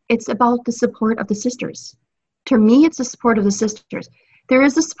the support of the sisters. To me, it's the support of the sisters. There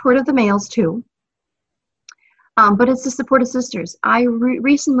is the support of the males too, but it's the support of sisters. I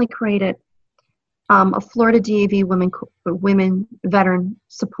recently created a Florida DAV women veteran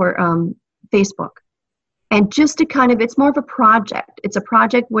support Facebook. And just to it's more of a project. It's a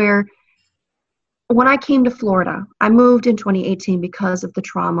project where when I came to Florida, I moved in 2018 because of the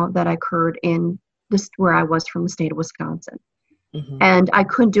trauma that occurred in where I was from the state of Wisconsin. Mm-hmm. And I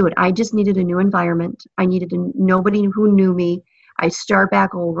couldn't do it. I just needed a new environment. I needed nobody who knew me. I start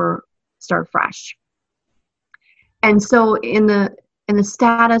back over, start fresh. And so in the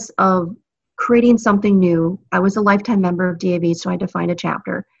status of creating something new, I was a lifetime member of DAV, so I had to find a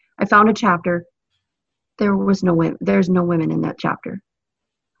chapter. I found a chapter. There's no women in that chapter.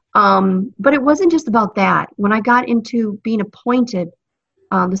 But it wasn't just about that. When I got into being appointed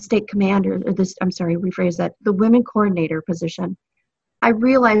the state commander, the women coordinator position, I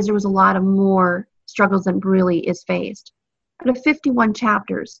realized there was a lot of more struggles than really is faced. Out of 51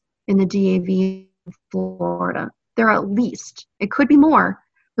 chapters in the DAV in Florida, there are at least, it could be more,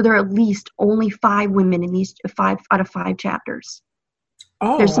 but there are at least only 5 women in these 5 out of 5 chapters.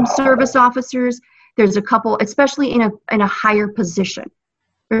 Oh. There's some service officers. There's a couple, especially in a higher position.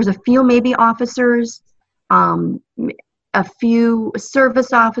 There's a few maybe officers, a few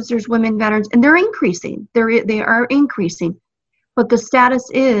service officers, women veterans, and they're increasing. They are increasing. But the status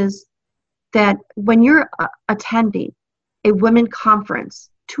is that when you're attending a women conference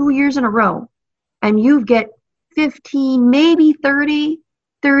 2 years in a row, and you get 15, maybe 30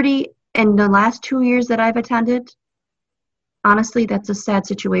 in the last 2 years that I've attended, honestly, that's a sad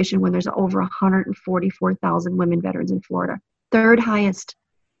situation when there's over 144,000 women veterans in Florida. Third highest.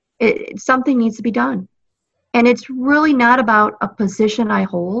 Something needs to be done. And it's really not about a position I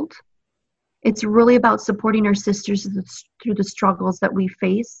hold. It's really about supporting our sisters through the struggles that we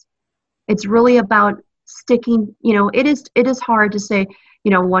face. It's really about sticking, it is hard to say,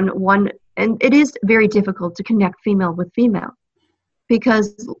 one, and it is very difficult to connect female with female,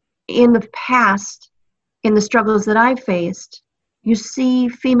 because in the past, in the struggles that I've faced, you see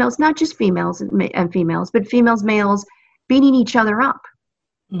females, not just females and females, but females, males, beating each other up.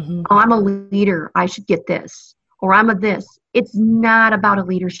 Mm-hmm. Oh, I'm a leader, I should get this, or I'm a this. It's not about a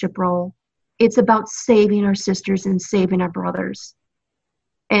leadership role. It's about saving our sisters and saving our brothers.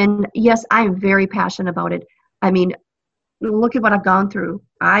 And yes, I am very passionate about it. I mean, look at what I've gone through.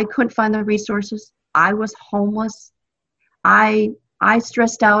 I couldn't find the resources. I was homeless. I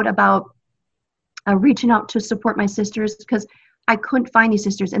stressed out about reaching out to support my sisters because I couldn't find these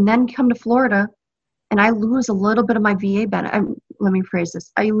sisters. And then come to Florida, and I lose a little bit of my VA benefit. Let me phrase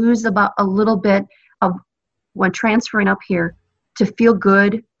this. I lose about a little bit of when transferring up here to feel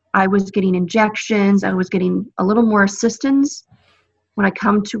good. I was getting injections. I was getting a little more assistance. When I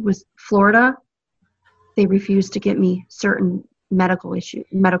come to Florida, they refuse to get me certain medical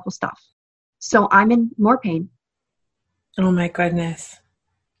stuff. So I'm in more pain. Oh my goodness.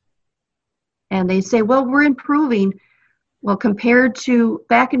 And they say, well, we're improving. Well, compared to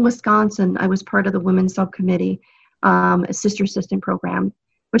back in Wisconsin, I was part of the women's subcommittee, a sister assistant program,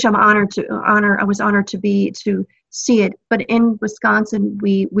 which I was honored to see it. But in Wisconsin,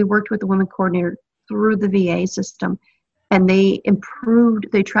 we worked with the women coordinator through the VA system, and they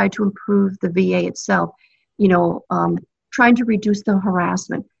tried to improve the VA itself, trying to reduce the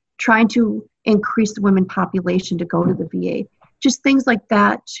harassment, trying to increase the women population to go to the VA, just things like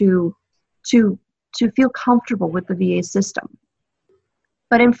that to feel comfortable with the VA system.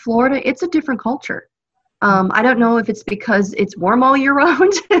 But in Florida, it's a different culture. I don't know if it's because it's warm all year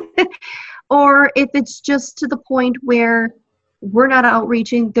round or if it's just to the point where we're not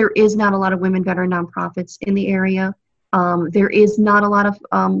outreaching. There is not a lot of women veteran nonprofits in the area. There is not a lot of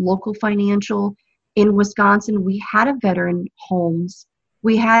local financial. In Wisconsin, we had a veteran homes.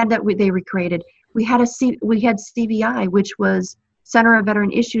 We had they recreated. We had CVI, which was Center of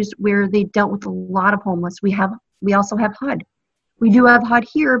Veteran Issues, where they dealt with a lot of homeless. We also have HUD. We do have HUD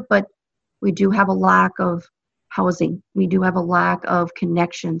here, but we do have a lack of housing. We do have a lack of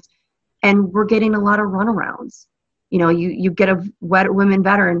connections. And we're getting a lot of runarounds. You get a women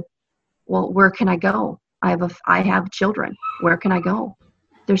veteran. Well, where can I go? I have children. Where can I go?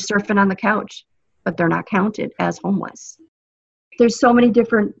 They're surfing on the couch, but they're not counted as homeless. There's so many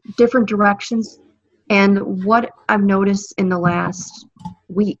different directions. And what I've noticed in the last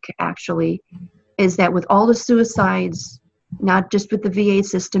week, actually, is that with all the suicides, not just with the VA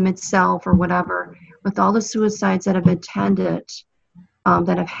system itself or whatever, with all the suicides that have attended,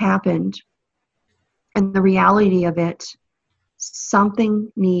 that have happened, and the reality of it,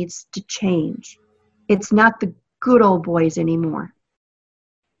 something needs to change. It's not the good old boys anymore.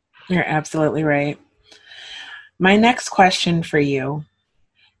 You're absolutely right. My next question for you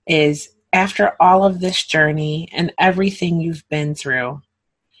is, after all of this journey and everything you've been through,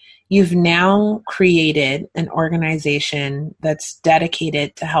 you've now created an organization that's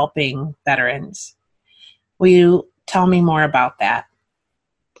dedicated to helping veterans. Will you tell me more about that?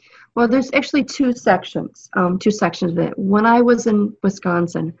 Well, there's actually two sections of it. When I was in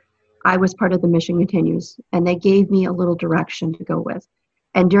Wisconsin, I was part of the Mission Continues, and they gave me a little direction to go with.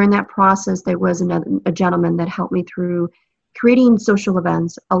 And during that process, there was a gentleman that helped me through creating social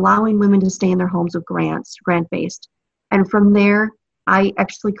events, allowing women to stay in their homes with grant-based. And from there, I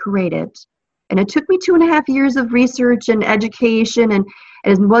actually created, and it took me 2.5 years of research and education, and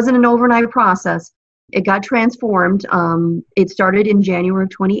it wasn't an overnight process. It got transformed. It started in January of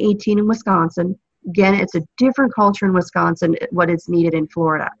 2018 in Wisconsin. Again, it's a different culture in Wisconsin, what is needed in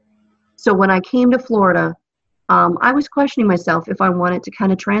Florida. So when I came to Florida, I was questioning myself if I wanted to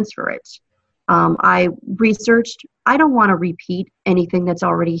kind of transfer it. I researched. I don't want to repeat anything that's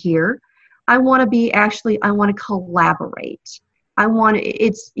already here. I want to collaborate.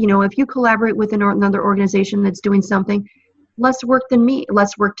 If you collaborate with another organization that's doing something, less work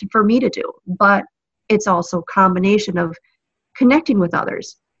for me to do. But it's also a combination of connecting with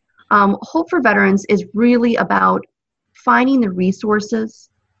others. Hope for Veterans is really about finding the resources,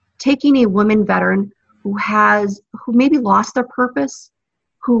 taking a woman veteran who maybe lost their purpose,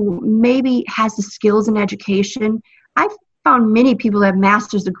 who maybe has the skills and education. I've found many people that have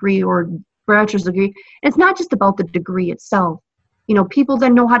master's degree or bachelor's degree. And it's not just about the degree itself. People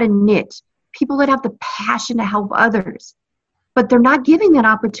that know how to knit, people that have the passion to help others, but they're not giving that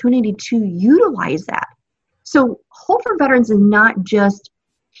opportunity to utilize that. So Hope for Veterans is not just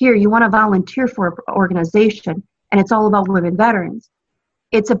here, you want to volunteer for an organization, and it's all about women veterans.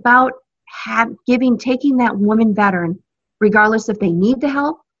 It's about taking that woman veteran, regardless if they need the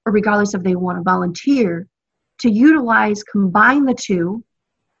help or regardless if they want to volunteer, to combine the two,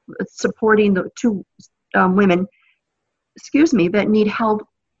 supporting the two women, that need help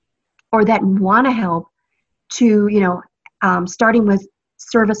or that want to help, to, starting with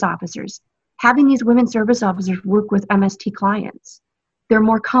service officers. Having these women service officers work with MST clients. They're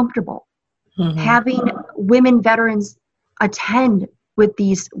more comfortable. Mm-hmm. Having women veterans attend with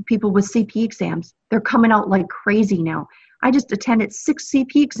these people with CP exams. They're coming out like crazy now. I just attended 6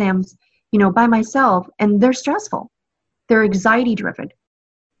 CP exams, by myself, and they're stressful. They're anxiety driven.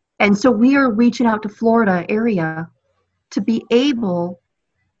 And so we are reaching out to Florida area to be able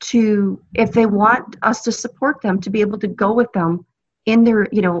to, if they want us to support them, to be able to go with them in their,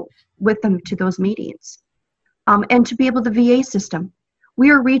 with them to those meetings. And to be able to VA system. We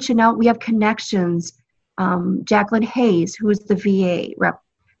are reaching out. We have connections. Jacqueline Hayes, who is the VA rep,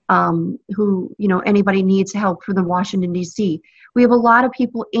 who, anybody needs help for the Washington, D.C. We have a lot of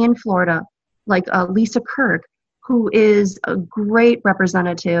people in Florida, like Lisa Kirk, who is a great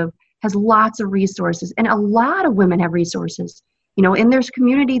representative, has lots of resources, and a lot of women have resources. In their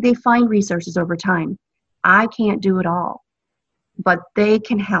community, they find resources over time. I can't do it all, but they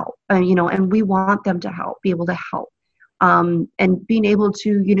can help, and we want them to be able to help, and being able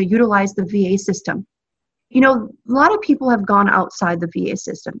to, utilize the VA system. A lot of people have gone outside the VA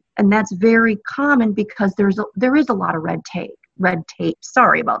system, and that's very common because there is a lot of red tape.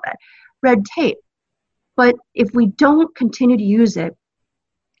 Sorry about that. Red tape. But if we don't continue to use it,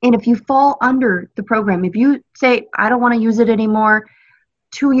 and if you fall under the program, if you say, I don't want to use it anymore,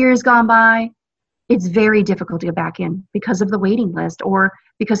 2 years gone by, it's very difficult to get back in because of the waiting list or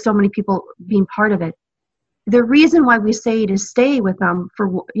because so many people being part of it. The reason why we say to stay with them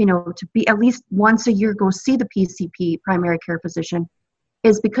for, to be at least once a year, go see the PCP, primary care physician,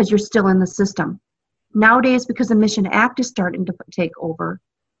 is because you're still in the system. Nowadays, because the Mission Act is starting to take over,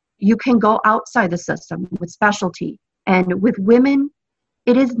 you can go outside the system with specialty. And with women,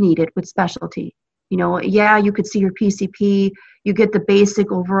 it is needed with specialty. You could see your PCP, you get the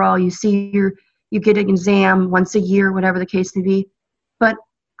basic overall, you get an exam once a year, whatever the case may be. But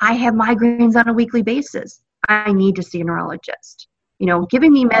I have migraines on a weekly basis. I need to see a neurologist.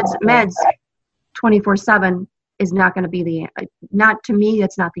 Giving me meds 24/7 is not going to be not to me,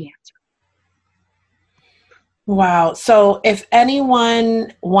 that's not the answer. Wow. So if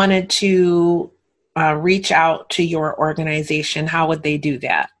anyone wanted to reach out to your organization, how would they do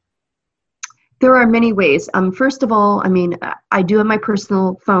that? There are many ways. First of all, I do have my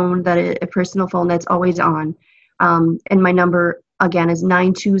personal phone, a personal phone that's always on. And my number, again, is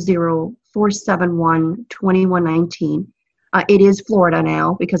 920-471-2119. It is Florida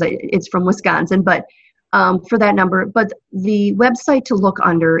now because it's from Wisconsin, but for that number. But the website to look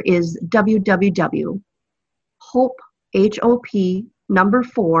under is www.hope, HOP, number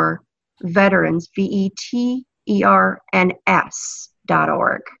 4, veterans,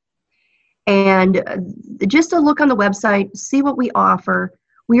 VETERNS.org. And just to look on the website, see what we offer.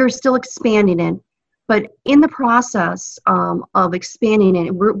 We are still expanding it, but in the process of expanding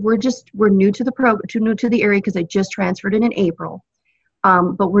it, we're new to the area because I just transferred it in April.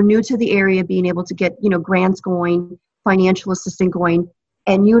 But we're new to the area, being able to get grants going, financial assistance going,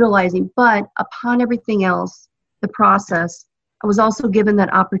 and utilizing. But upon everything else, the process, I was also given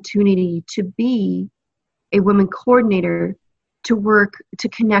that opportunity to be a women coordinator, to work to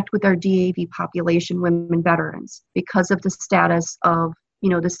connect with our DAV population, women veterans, because of the status of,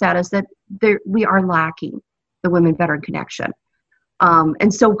 that we are lacking the women veteran connection.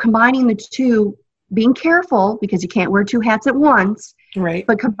 And so combining the two, being careful because you can't wear two hats at once, right?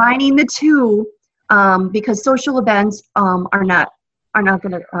 But combining the two, because social events are not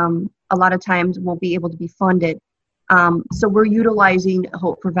going to, a lot of times won't be able to be funded. So we're utilizing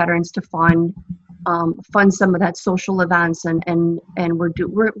Hope for Veterans to fund some of that social events, and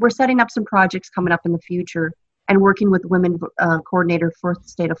we're setting up some projects coming up in the future, and working with women coordinator for the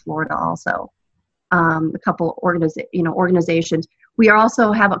state of Florida also. A couple organizations. We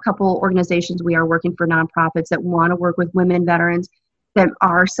also have a couple organizations. We are working for nonprofits that want to work with women veterans that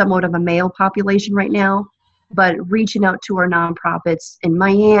are somewhat of a male population right now, but reaching out to our nonprofits in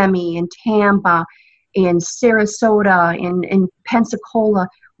Miami, in Tampa, in Sarasota, in Pensacola.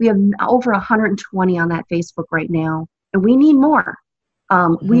 We have over 120 on that Facebook right now, and we need more.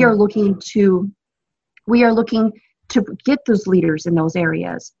 We are looking to get those leaders in those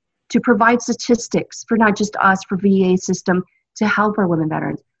areas, to provide statistics for not just us, for VA system, to help our women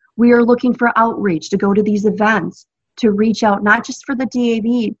veterans. We are looking for outreach, to go to these events, to reach out not just for the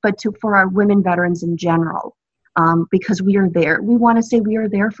DAV, but for our women veterans in general, because we are there. We want to say we are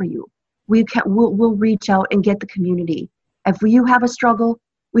there for you. We'll reach out and get the community. If you have a struggle,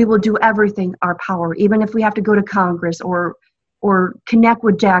 we will do everything our power, even if we have to go to Congress or connect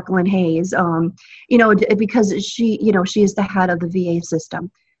with Jacqueline Hayes, because she is the head of the VA system.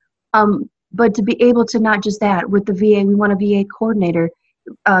 But to be able to, not just that, with the VA, we want a VA coordinator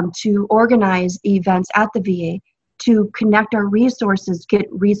to organize events at the VA, to connect our resources, get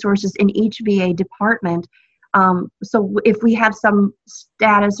resources in each VA department. So if we have some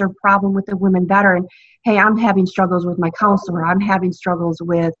status or problem with the women veteran, hey, I'm having struggles with my counselor, I'm having struggles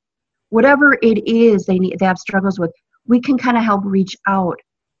with whatever it is they have struggles with, we can kind of help reach out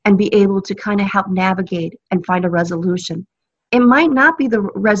and be able to kind of help navigate and find a resolution. It might not be the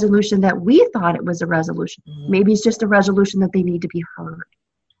resolution that we thought it was a resolution. Maybe it's just a resolution that they need to be heard.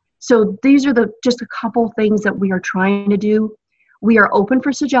 So these are just a couple things that we are trying to do. We are open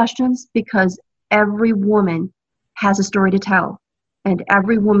for suggestions because every woman has a story to tell, and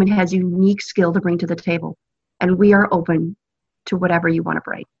every woman has a unique skill to bring to the table. And we are open to whatever you want to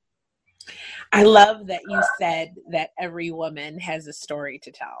bring. I love that you said that every woman has a story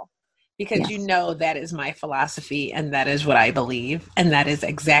to tell, because Yes. that is my philosophy, and that is what I believe, and that is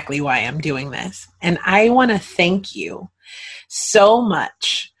exactly why I'm doing this. And I want to thank you so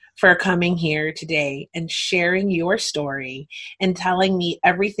much for coming here today and sharing your story and telling me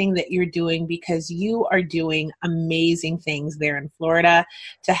everything that you're doing, because you are doing amazing things there in Florida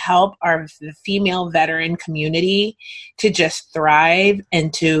to help the female veteran community to just thrive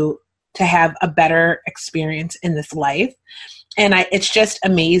and to have a better experience in this life. And it's just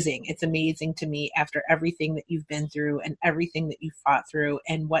amazing. It's amazing to me, after everything that you've been through and everything that you've fought through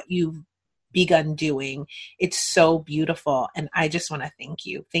and what you've begun doing. It's so beautiful. And I just want to thank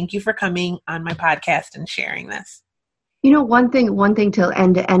you. Thank you for coming on my podcast and sharing this. One thing to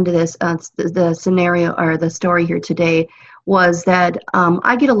end this, the scenario or the story here today was that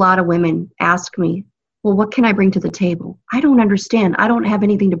I get a lot of women ask me, well, what can I bring to the table? I don't understand. I don't have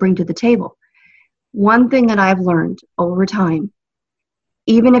anything to bring to the table. One thing that I've learned over time,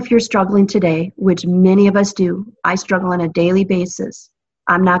 even if you're struggling today, which many of us do, I struggle on a daily basis.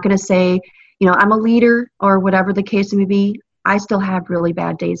 I'm not going to say, I'm a leader or whatever the case may be. I still have really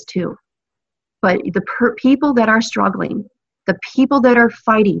bad days too. But the people that are struggling, The people that are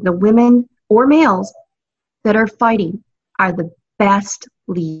fighting, the women or males that are fighting, are the best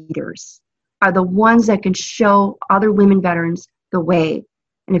leaders, are the ones that can show other women veterans the way.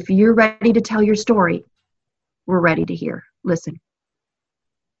 And if you're ready to tell your story, we're ready to listen.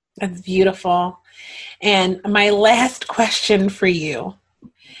 That's beautiful. And my last question for you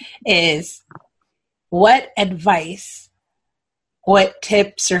is, what advice, what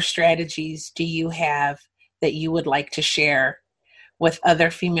tips or strategies do you have that you would like to share with other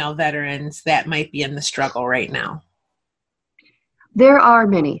female veterans that might be in the struggle right now? There are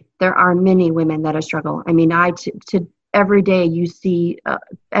many women that are struggle. I mean, every day you see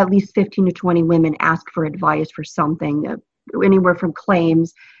at least 15 to 20 women ask for advice for something, anywhere from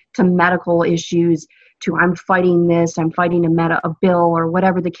claims to medical issues to I'm fighting this, I'm fighting a bill, or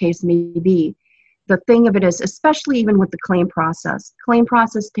whatever the case may be. The thing of it is, especially even with the claim process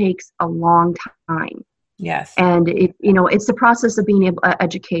takes a long time. Yes. And it's the process of being able to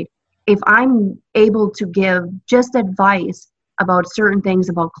educate. If I'm able to give just advice about certain things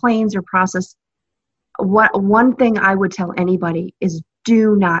about claims or process, one thing I would tell anybody is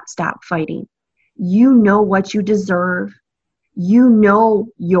do not stop fighting. You know what you deserve. You know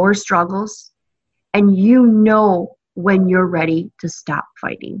your struggles, and you know when you're ready to stop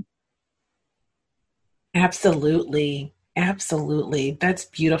fighting. Absolutely. Absolutely. That's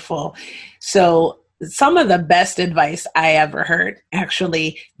beautiful. So some of the best advice I ever heard,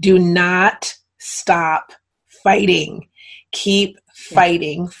 actually, do not stop fighting. Keep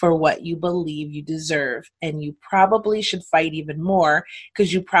fighting for what you believe you deserve. And you probably should fight even more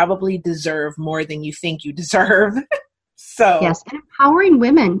because you probably deserve more than you think you deserve. So yes, and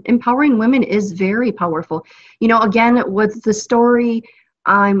empowering women is very powerful. Again, with the story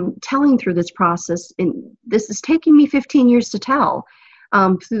I'm telling through this process, and this is taking me 15 years to tell,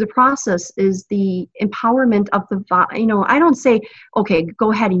 through the process is the empowerment of I don't say, okay,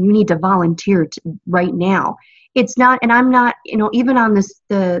 go ahead and you need to volunteer right now. It's not, and I'm not, even on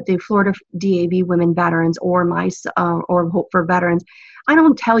the Florida DAV women veterans or or Hope for Veterans, I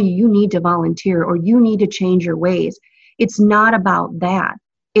don't tell you need to volunteer or you need to change your ways. It's not about that.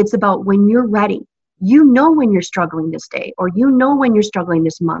 It's about when you're ready. When you're struggling this day, or when you're struggling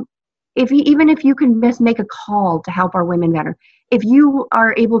this month. Even if you can make a call to help our women veterans, if you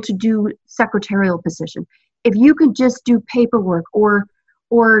are able to do secretarial position, if you can just do paperwork or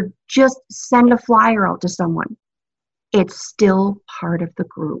just send a flyer out to someone, it's still part of the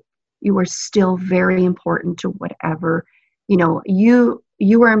group. You are still very important to whatever,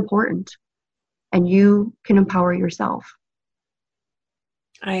 you are important, and you can empower yourself.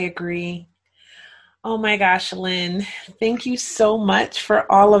 I agree. Oh my gosh, Lynn, thank you so much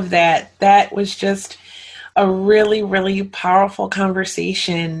for all of that. That was just a really, really powerful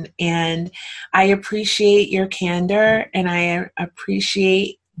conversation. And I appreciate your candor, and I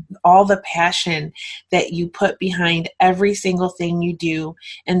appreciate all the passion that you put behind every single thing you do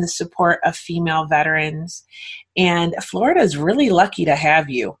in the support of female veterans. And Florida is really lucky to have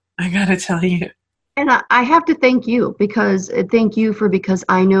you, I gotta tell you. And I have to thank you because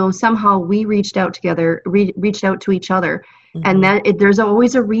I know somehow we reached out together, reached out to each other, mm-hmm. and that there's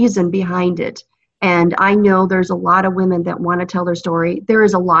always a reason behind it. And I know there's a lot of women that want to tell their story. There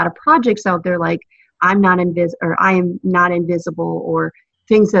is a lot of projects out there like I am not invisible, or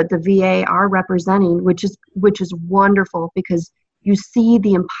things that the VA are representing, which is wonderful because you see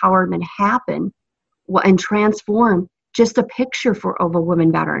the empowerment happen and transform just a picture of a woman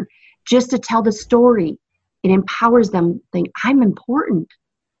veteran. Just to tell the story, it empowers them. Think, I'm important.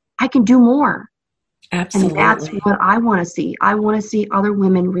 I can do more. Absolutely. And that's what I want to see. I want to see other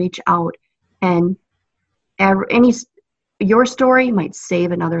women reach out, and your story might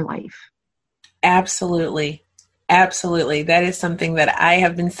save another life. Absolutely. Absolutely. That is something that I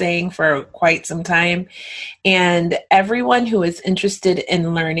have been saying for quite some time. And everyone who is interested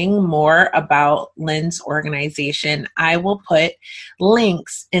in learning more about Lynn's organization, I will put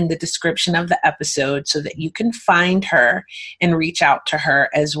links in the description of the episode so that you can find her and reach out to her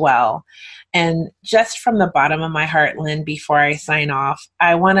as well. And just from the bottom of my heart, Lynn, before I sign off,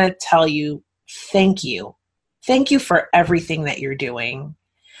 I want to tell you, thank you. Thank you for everything that you're doing.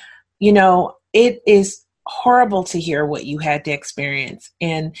 It is horrible to hear what you had to experience.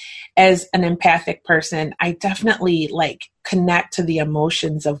 And as an empathic person, I definitely connect to the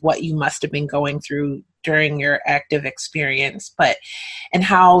emotions of what you must have been going through during your active experience, and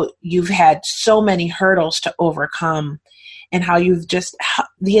how you've had so many hurdles to overcome, and how you've just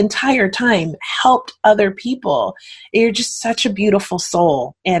the entire time helped other people. You're just such a beautiful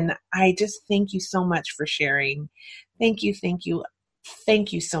soul. And I just thank you so much for sharing. Thank you. Thank you.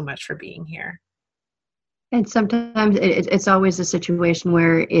 Thank you so much for being here. And sometimes it's always a situation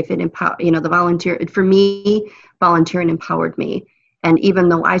where if it the volunteer, for me, volunteering empowered me. And even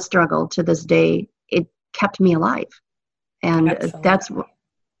though I struggle to this day, it kept me alive. And Absolutely.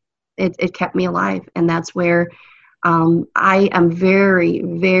 it kept me alive. And that's where I am very,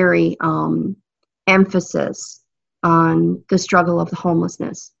 very emphasis on the struggle of the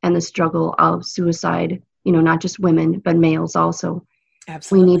homelessness and the struggle of suicide, not just women, but males also.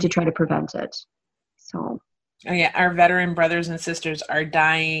 We need to Absolutely. try to prevent it. So, Oh yeah, our veteran brothers and sisters are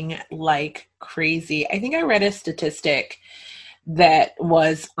dying like crazy. I think I read a statistic that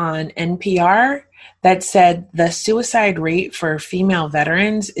was on NPR that said the suicide rate for female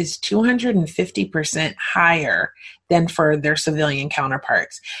veterans is 250% higher than for their civilian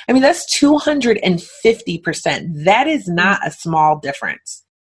counterparts. I mean, that's 250%. That is not a small difference.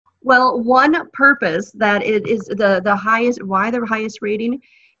 well, one purpose that it is the highest, why the highest rating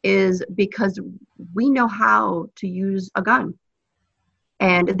is because we know how to use a gun.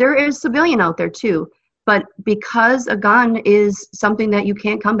 And there is civilian out there too. But because a gun is something that you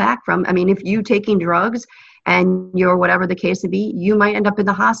can't come back from, I mean, if you taking drugs and you're whatever the case may be, you might end up in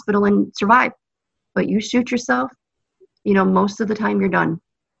the hospital and survive. But you shoot yourself, most of the time you're done.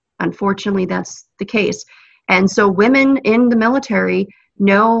 Unfortunately, that's the case. And so women in the military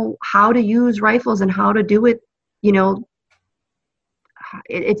know how to use rifles and how to do it.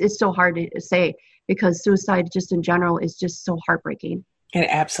 It's so hard to say because suicide just in general is just so heartbreaking. It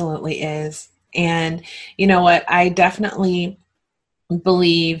absolutely is. And you know what? I definitely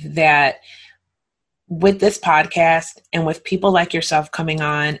believe that with this podcast and with people like yourself coming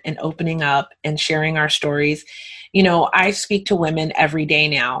on and opening up and sharing our stories, I speak to women every day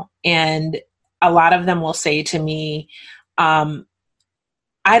now, and a lot of them will say to me,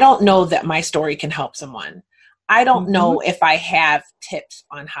 I don't know that my story can help someone. I don't Mm-hmm. know if I have tips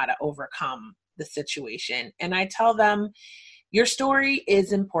on how to overcome the situation. And I tell them, your story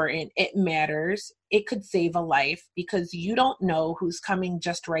is important. It matters. It could save a life because you don't know who's coming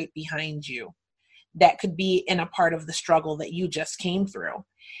just right behind you. That could be in a part of the struggle that you just came through.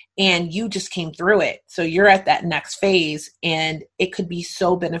 And you just came through it. So you're at that next phase, and it could be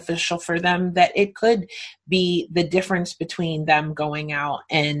so beneficial for them that it could be the difference between them going out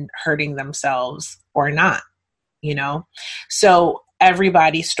and hurting themselves or not, So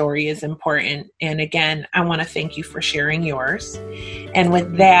everybody's story is important. And again, I want to thank you for sharing yours. And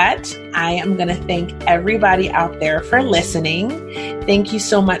with that, I am going to thank everybody out there for listening. Thank you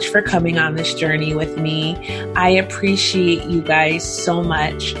so much for coming on this journey with me. I appreciate you guys so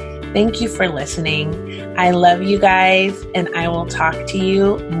much. Thank you for listening. I love you guys, and I will talk to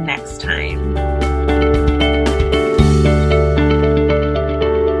you next time.